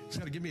 He's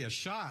got to give me a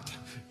shot,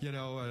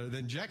 an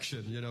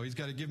injection. He's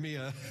got to give me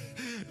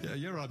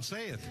you know what I'm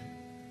saying.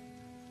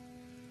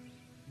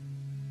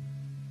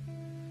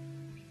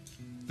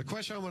 The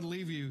question I want to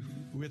leave you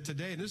with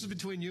today, and this is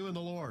between you and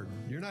the Lord.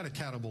 You're not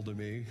accountable to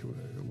me.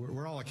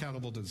 We're all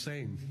accountable to the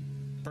same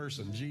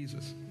person,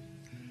 Jesus.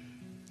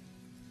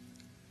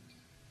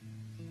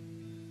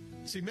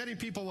 See, many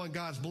people want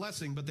God's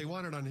blessing, but they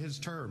want it on His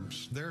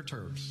terms, their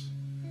terms.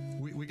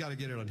 We got to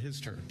get it on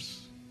His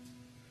terms.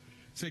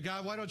 Say,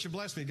 God, why don't you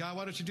bless me? God,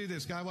 why don't you do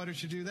this? God, why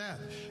don't you do that?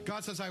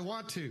 God says, I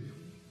want to,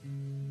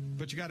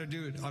 but you got to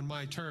do it on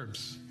my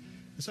terms.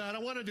 You say, I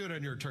don't want to do it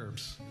on your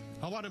terms.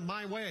 I want it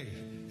my way.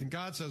 And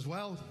God says,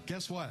 well,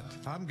 guess what?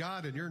 I'm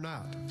God and you're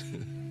not.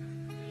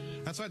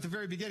 That's why at the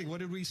very beginning,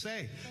 what did we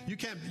say? You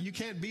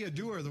can't be a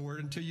doer of the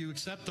word until you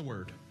accept the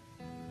word.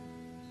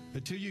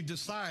 Until you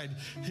decide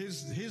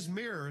His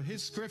mirror,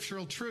 His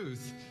scriptural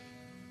truth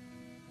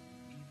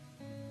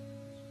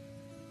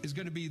is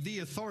going to be the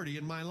authority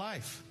in my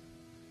life.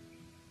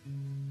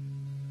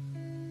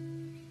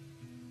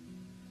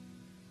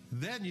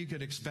 Then you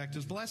can expect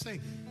His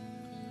blessing,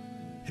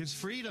 His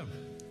freedom.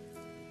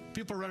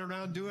 People run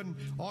around doing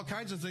all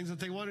kinds of things that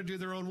they want to do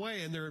their own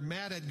way, and they're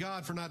mad at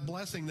God for not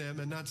blessing them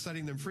and not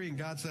setting them free. And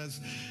God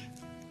says,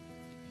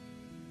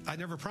 I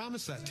never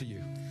promised that to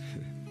you.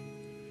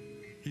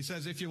 He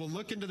says, if you will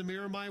look into the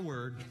mirror of my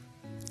word,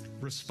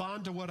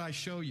 respond to what I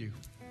show you,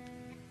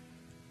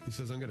 He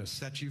says, I'm going to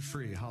set you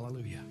free.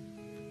 Hallelujah.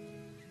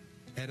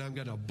 And I'm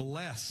going to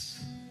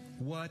bless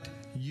what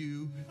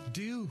you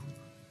do.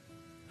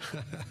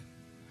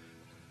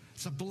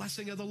 It's a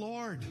blessing of the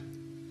Lord.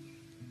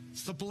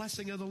 It's the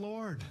blessing of the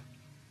Lord.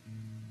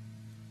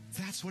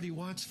 That's what He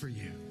wants for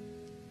you.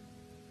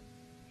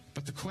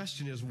 But the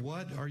question is,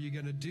 what are you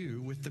going to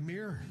do with the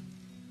mirror?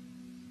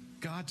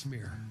 God's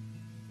mirror.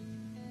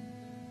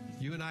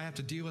 You and I have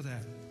to deal with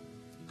that.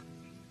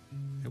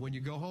 And when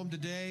you go home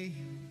today,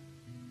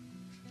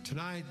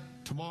 tonight,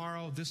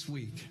 tomorrow, this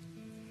week,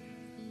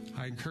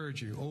 I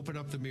encourage you, open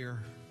up the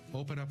mirror,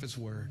 open up His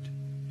word.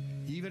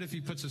 Even if He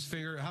puts His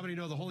finger, how many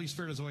know the Holy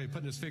Spirit is always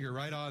putting His finger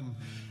right on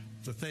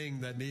the thing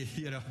that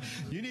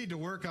you need to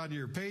work on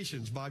your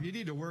patience, Bob. You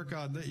need to work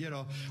on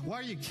why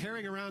are you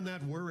carrying around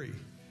that worry?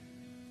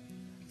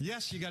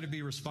 Yes, you got to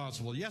be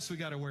responsible. Yes, we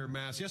got to wear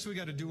masks. Yes, we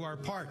got to do our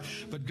part.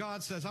 But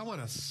God says, I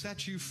want to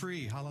set you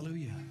free.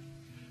 Hallelujah.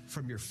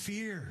 From your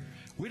fear.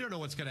 We don't know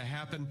what's going to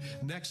happen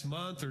next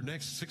month or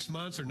next 6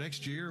 months or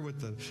next year with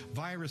the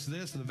virus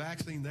this and the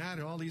vaccine that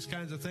and all these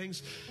kinds of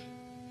things.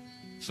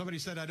 Somebody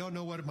said, I don't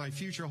know what my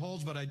future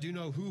holds, but I do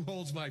know who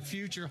holds my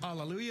future.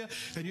 Hallelujah.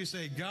 And you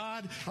say,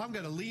 God, I'm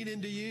going to lean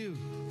into you.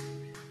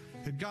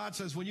 And God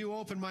says, when you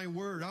open my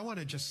word, I want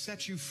to just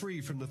set you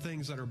free from the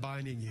things that are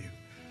binding you.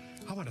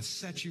 I want to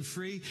set you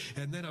free,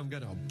 and then I'm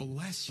going to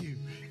bless you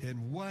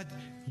in what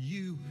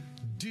you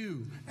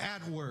do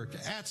at work,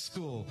 at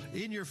school,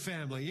 in your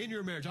family, in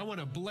your marriage. I want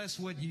to bless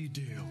what you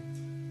do.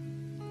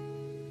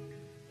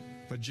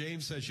 But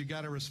James says you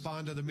got to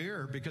respond to the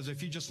mirror, because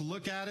if you just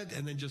look at it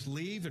and then just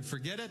leave and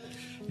forget it,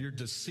 you're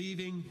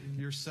deceiving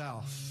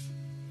yourself.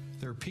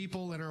 There are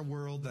people in our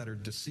world that are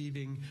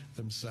deceiving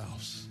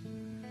themselves.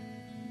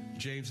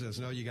 James says,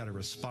 no, you got to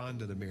respond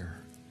to the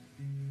mirror.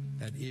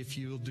 And if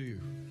you'll do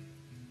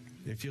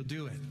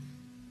it,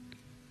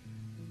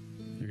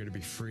 you're going to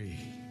be free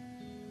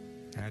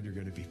and you're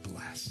going to be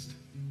blessed.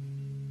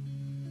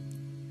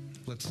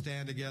 Let's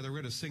stand together.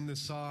 We're going to sing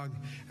this song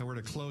and we're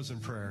going to close in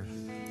prayer.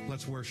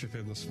 Let's worship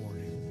Him this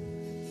morning.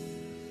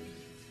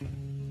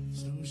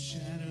 There's no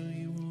shadow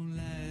you won't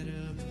light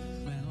up,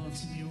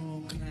 mountain you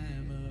won't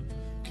climb up,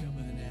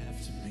 coming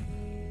after me.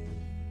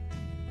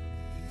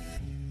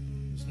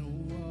 There's no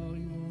wall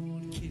you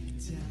won't kick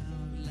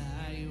down,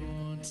 lie you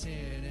won't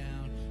tear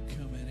down,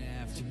 coming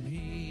after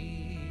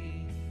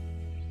me.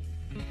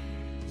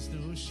 There's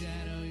no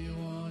shadow you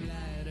won't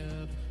light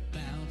up,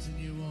 mountain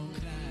you won't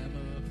climb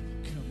up,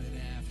 coming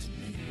after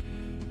me.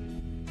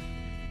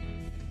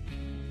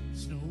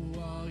 There's no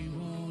wall you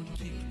won't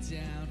kick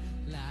down,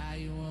 lie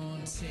you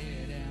won't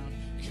tear down,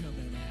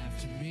 coming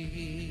after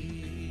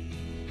me.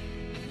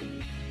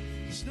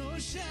 There's no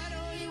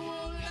shadow you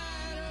won't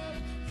light up,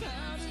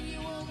 mountain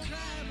you won't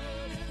climb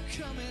up,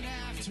 coming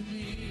after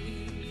me.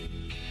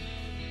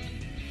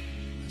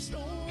 There's no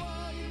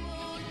wall you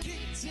won't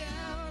kick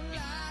down,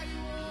 lie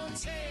you won't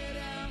tear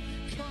down,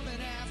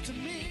 coming after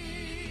me.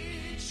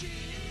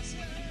 Jesus,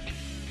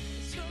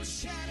 there's no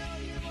shadow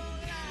you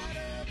won't light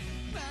up,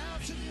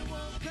 mountain you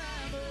won't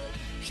climb up,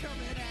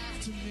 coming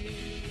after me.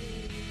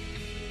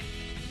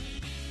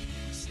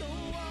 There's no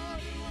wall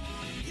you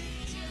won't kick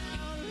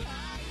down,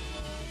 lie you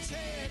won't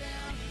tear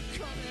down,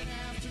 coming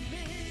after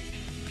me.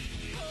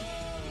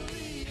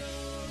 Holy,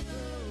 oh,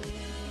 the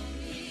world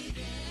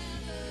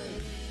never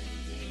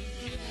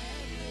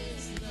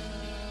reckless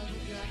love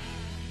of God.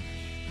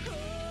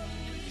 Oh,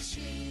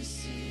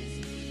 chases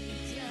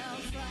me down,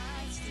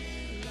 fights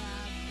till I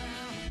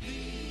found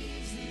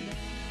these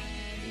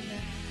 99.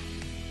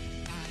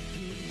 I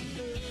couldn't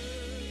love,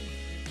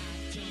 I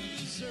don't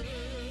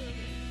deserve,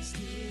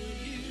 still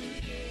you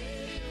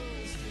gave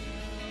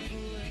yourself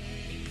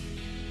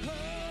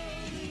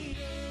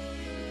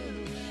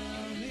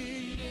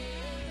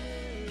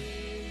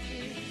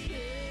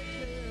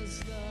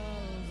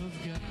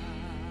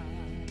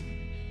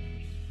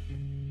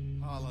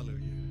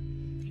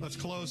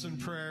Let's close in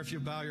prayer. If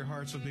you bow your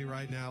hearts with me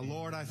right now.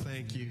 Lord, I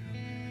thank you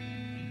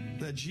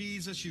that,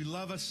 Jesus, you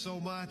love us so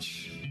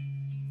much,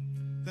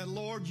 that,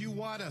 Lord, you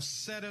want to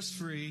set us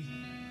free,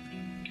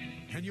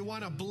 and you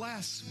want to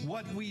bless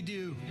what we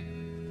do.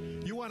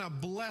 You want to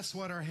bless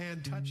what our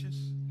hand touches.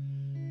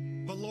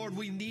 But, Lord,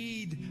 we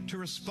need to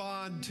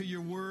respond to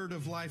your word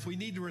of life. We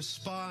need to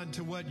respond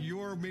to what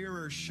your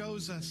mirror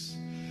shows us.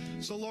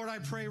 So, Lord, I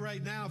pray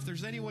right now, if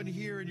there's anyone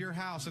here in your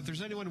house, if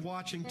there's anyone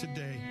watching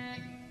today,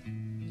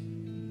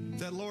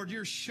 that, Lord,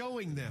 you're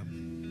showing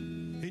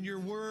them in your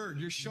word,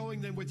 you're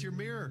showing them with your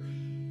mirror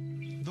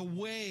the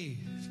way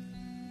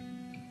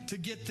to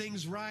get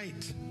things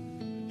right.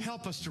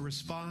 Help us to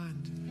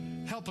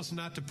respond. Help us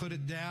not to put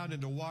it down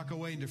and to walk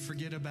away and to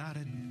forget about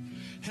it.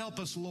 Help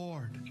us,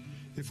 Lord.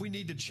 If we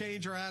need to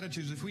change our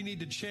attitudes, if we need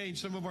to change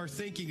some of our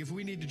thinking, if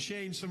we need to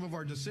change some of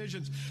our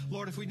decisions,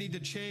 Lord, if we need to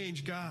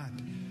change, God,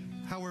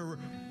 how we're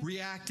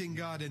reacting,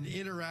 God, and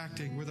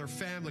interacting with our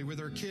family, with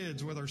our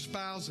kids, with our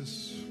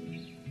spouses,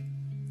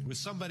 with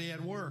somebody at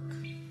work,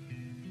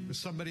 with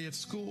somebody at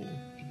school,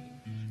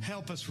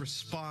 help us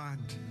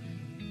respond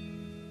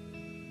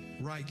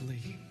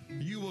rightly.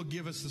 You will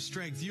give us the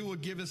strength. You will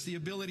give us the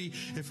ability,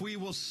 if we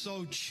will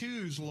so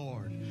choose,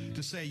 Lord,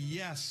 to say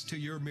yes to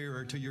your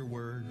mirror, to your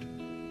word.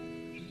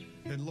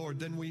 And Lord,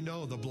 then we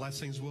know the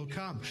blessings will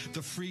come.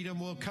 The freedom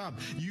will come.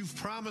 You've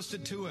promised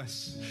it to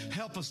us.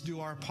 Help us do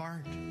our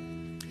part.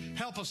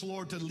 Help us,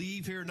 Lord, to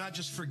leave here, not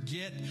just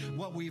forget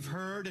what we've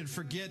heard and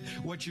forget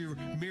what your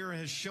mirror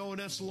has shown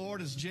us,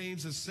 Lord, as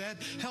James has said.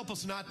 Help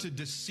us not to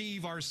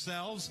deceive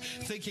ourselves,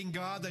 thinking,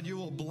 God, that you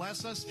will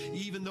bless us,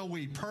 even though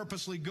we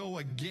purposely go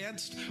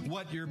against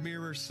what your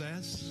mirror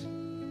says.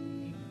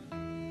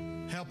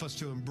 Help us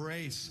to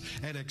embrace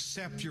and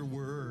accept your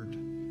word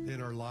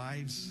in our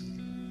lives.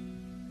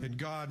 And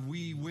God,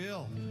 we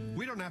will.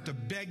 We don't have to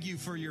beg you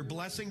for your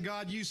blessing.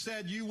 God, you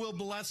said you will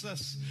bless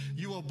us.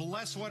 You will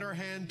bless what our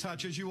hand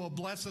touches. You will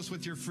bless us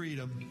with your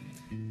freedom.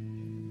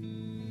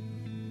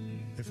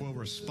 If we'll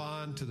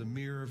respond to the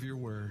mirror of your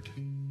word.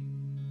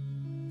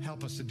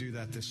 Help us to do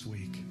that this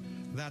week.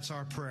 That's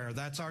our prayer.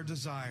 That's our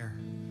desire.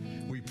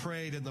 We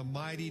prayed in the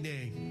mighty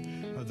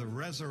name of the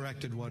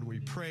resurrected one. We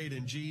prayed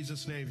in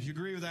Jesus' name. If you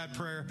agree with that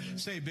prayer,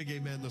 say a big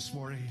amen this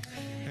morning.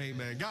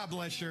 Amen. God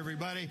bless you,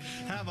 everybody.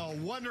 Have a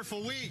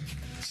wonderful week.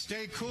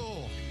 Stay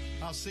cool.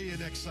 I'll see you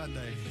next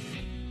Sunday.